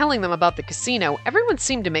finished telling them about the casino, everyone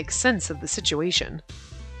seemed to make sense of the situation.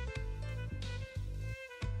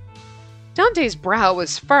 Dante's brow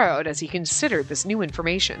was furrowed as he considered this new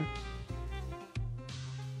information.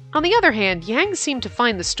 On the other hand, Yang seemed to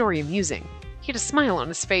find the story amusing. He had a smile on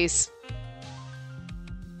his face.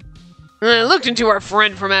 I looked into our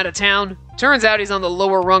friend from out of town. Turns out he's on the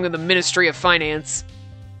lower rung of the Ministry of Finance.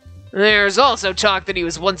 There's also talk that he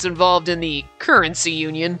was once involved in the Currency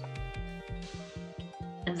Union.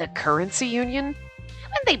 The Currency Union?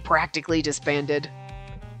 Haven't they practically disbanded?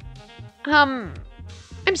 I'm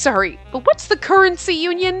sorry, but what's the Currency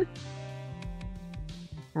Union?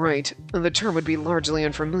 Right. The term would be largely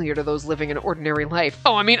unfamiliar to those living an ordinary life.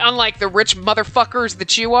 Oh, I mean, unlike the rich motherfuckers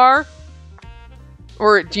that you are?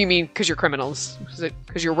 Or do you mean because you're criminals? Is it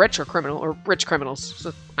because you're rich or criminal? Or rich criminals?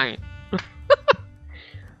 So,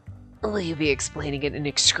 Will you be explaining it in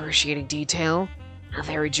excruciating detail? How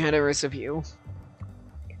very generous of you.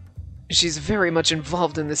 She's very much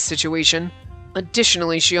involved in this situation.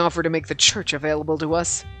 Additionally, she offered to make the church available to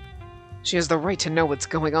us. She has the right to know what's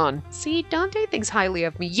going on. See, Dante thinks highly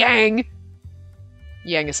of me. Yang!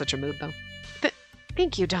 Yang is such a mood, though.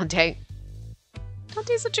 Thank you, Dante.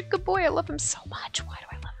 Dante's such a good boy. I love him so much. Why do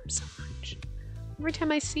I love him so much? Every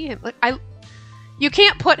time I see him. Like, you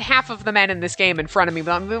can't put half of the men in this game in front of me,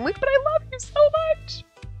 but I'm like, but I love you so much.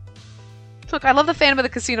 Look, I love the Phantom of the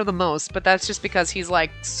Casino the most, but that's just because he's,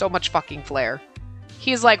 like, so much fucking flair.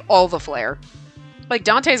 He's, like, all the flair. Like,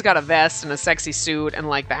 Dante's got a vest and a sexy suit and,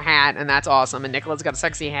 like, the hat, and that's awesome. And Nicola's got a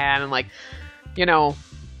sexy hat and, like, you know,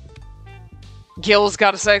 Gil's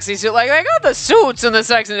got a sexy suit. Like, they got the suits and the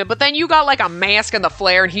sexy, but then you got, like, a mask and the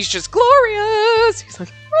flair, and he's just glorious. He's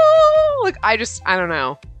like, oh, like, I don't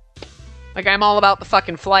know. Like, I'm all about the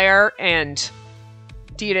fucking flair, and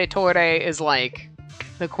Direttore is, like,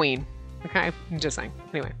 the queen. Okay? I'm just saying.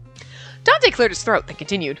 Anyway. Dante cleared his throat, then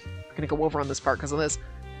continued. I'm gonna go over on this part because of this.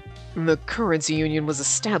 The Currency Union was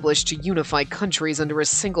established to unify countries under a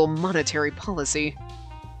single monetary policy,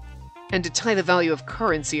 and to tie the value of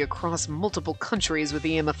currency across multiple countries with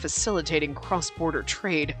the aim of facilitating cross-border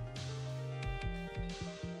trade.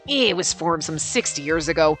 It was formed some 60 years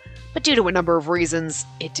ago, but due to a number of reasons,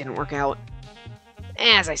 it didn't work out.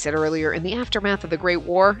 As I said earlier, in the aftermath of the Great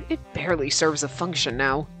War, it barely serves a function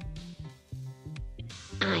now.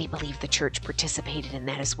 I believe the church participated in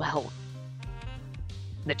that as well.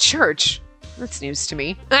 The church? That's news to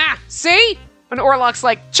me. Ah, see? And Orlok's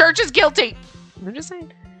like, church is guilty. I'm just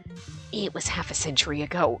saying. It was half a century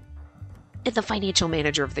ago. The financial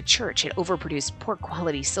manager of the church had overproduced poor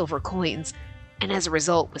quality silver coins, and as a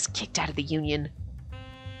result was kicked out of the union.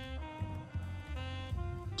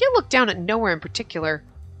 Gil looked down at nowhere in particular.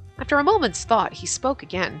 After a moment's thought, he spoke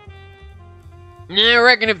again. I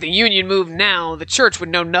reckon if the union moved now, the church would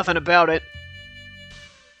know nothing about it.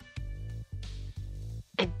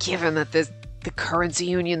 And given that the currency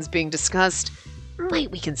union's being discussed,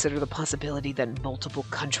 might we consider the possibility that multiple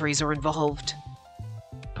countries are involved?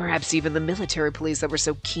 Perhaps even the military police that were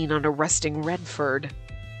so keen on arresting Redford.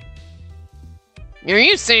 Are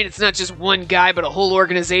you saying it's not just one guy, but a whole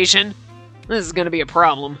organization? This is going to be a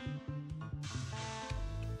problem.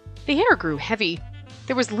 The air grew heavy.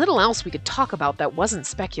 There was little else we could talk about that wasn't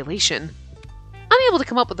speculation. Unable to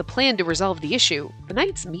come up with a plan to resolve the issue, the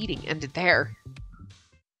night's meeting ended there.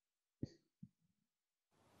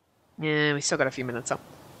 Yeah, we still got a few minutes, though.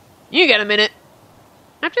 You got a minute.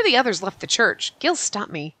 After the others left the church, Gil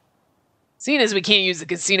stopped me. Seeing as we can't use the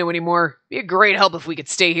casino anymore, it'd be a great help if we could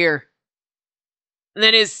stay here.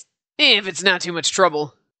 That is, if it's not too much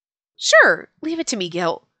trouble. Sure, leave it to me,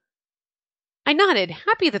 Gil. I nodded,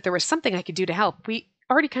 happy that there was something I could do to help. We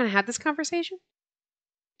already kind of had this conversation,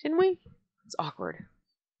 didn't we? It's awkward.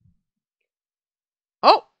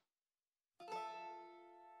 Oh!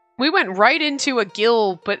 We went right into a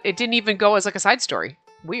Gil, but it didn't even go as like a side story.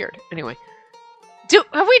 Weird. Anyway.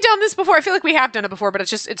 Have we done this before? I feel like we have done it before, but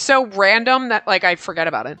it's so random that like I forget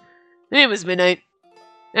about it. It was midnight.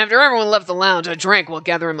 After everyone left the lounge, I drank while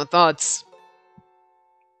gathering my thoughts.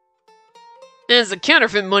 As the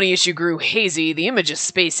counterfeit money issue grew hazy, the image of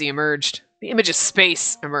Spacey emerged.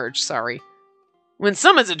 Sorry. When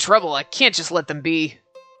someone's in trouble, I can't just let them be.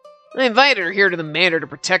 I invited her here to the manor to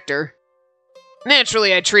protect her.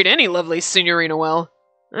 Naturally, I'd treat any lovely signorina well.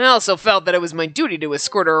 I also felt that it was my duty to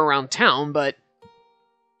escort her around town, but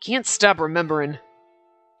can't stop remembering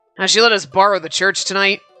how she let us borrow the church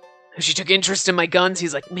tonight. How she took interest in my guns.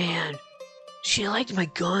 He's like, man, she liked my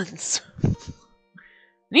guns. And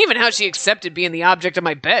even how she accepted being the object of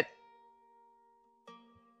my bet.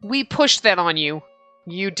 We pushed that on you.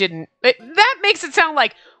 You didn't. That makes it sound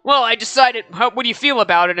like, well, I decided, what do you feel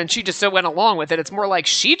about it? And she just so went along with it. It's more like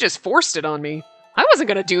she just forced it on me. I wasn't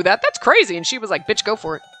going to do that. That's crazy. And she was like, bitch, go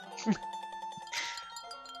for it.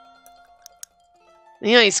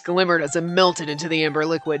 The ice glimmered as it melted into the amber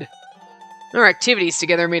liquid. Our activities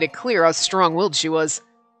together made it clear how strong-willed she was.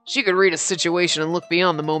 She could read a situation and look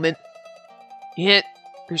beyond the moment. Yet,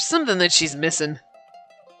 there's something that she's missing.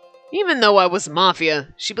 Even though I was mafia,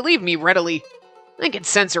 she believed me readily. I could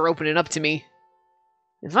sense her opening up to me.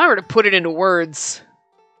 If I were to put it into words,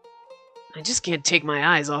 I just can't take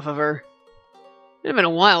my eyes off of her. It had been a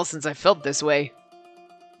while since I felt this way.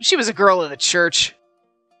 She was a girl of the church.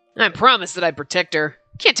 I promised that I'd protect her.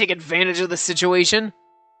 Can't take advantage of the situation.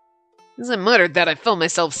 As I muttered that, I felt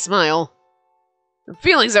myself smile. The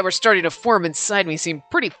feelings that were starting to form inside me seemed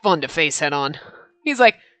pretty fun to face head-on. He's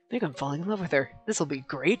like, I think I'm falling in love with her. This'll be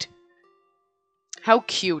great. How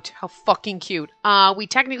cute. How fucking cute. We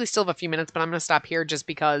technically still have a few minutes, but I'm gonna stop here just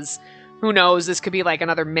because, who knows, this could be like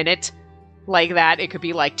another minute like that. It could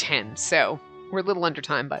be like 10, so we're a little under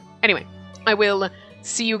time, but anyway. I will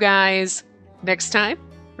see you guys next time.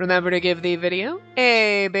 Remember to give the video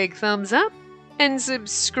a big thumbs up and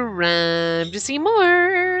subscribe to see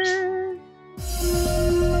more.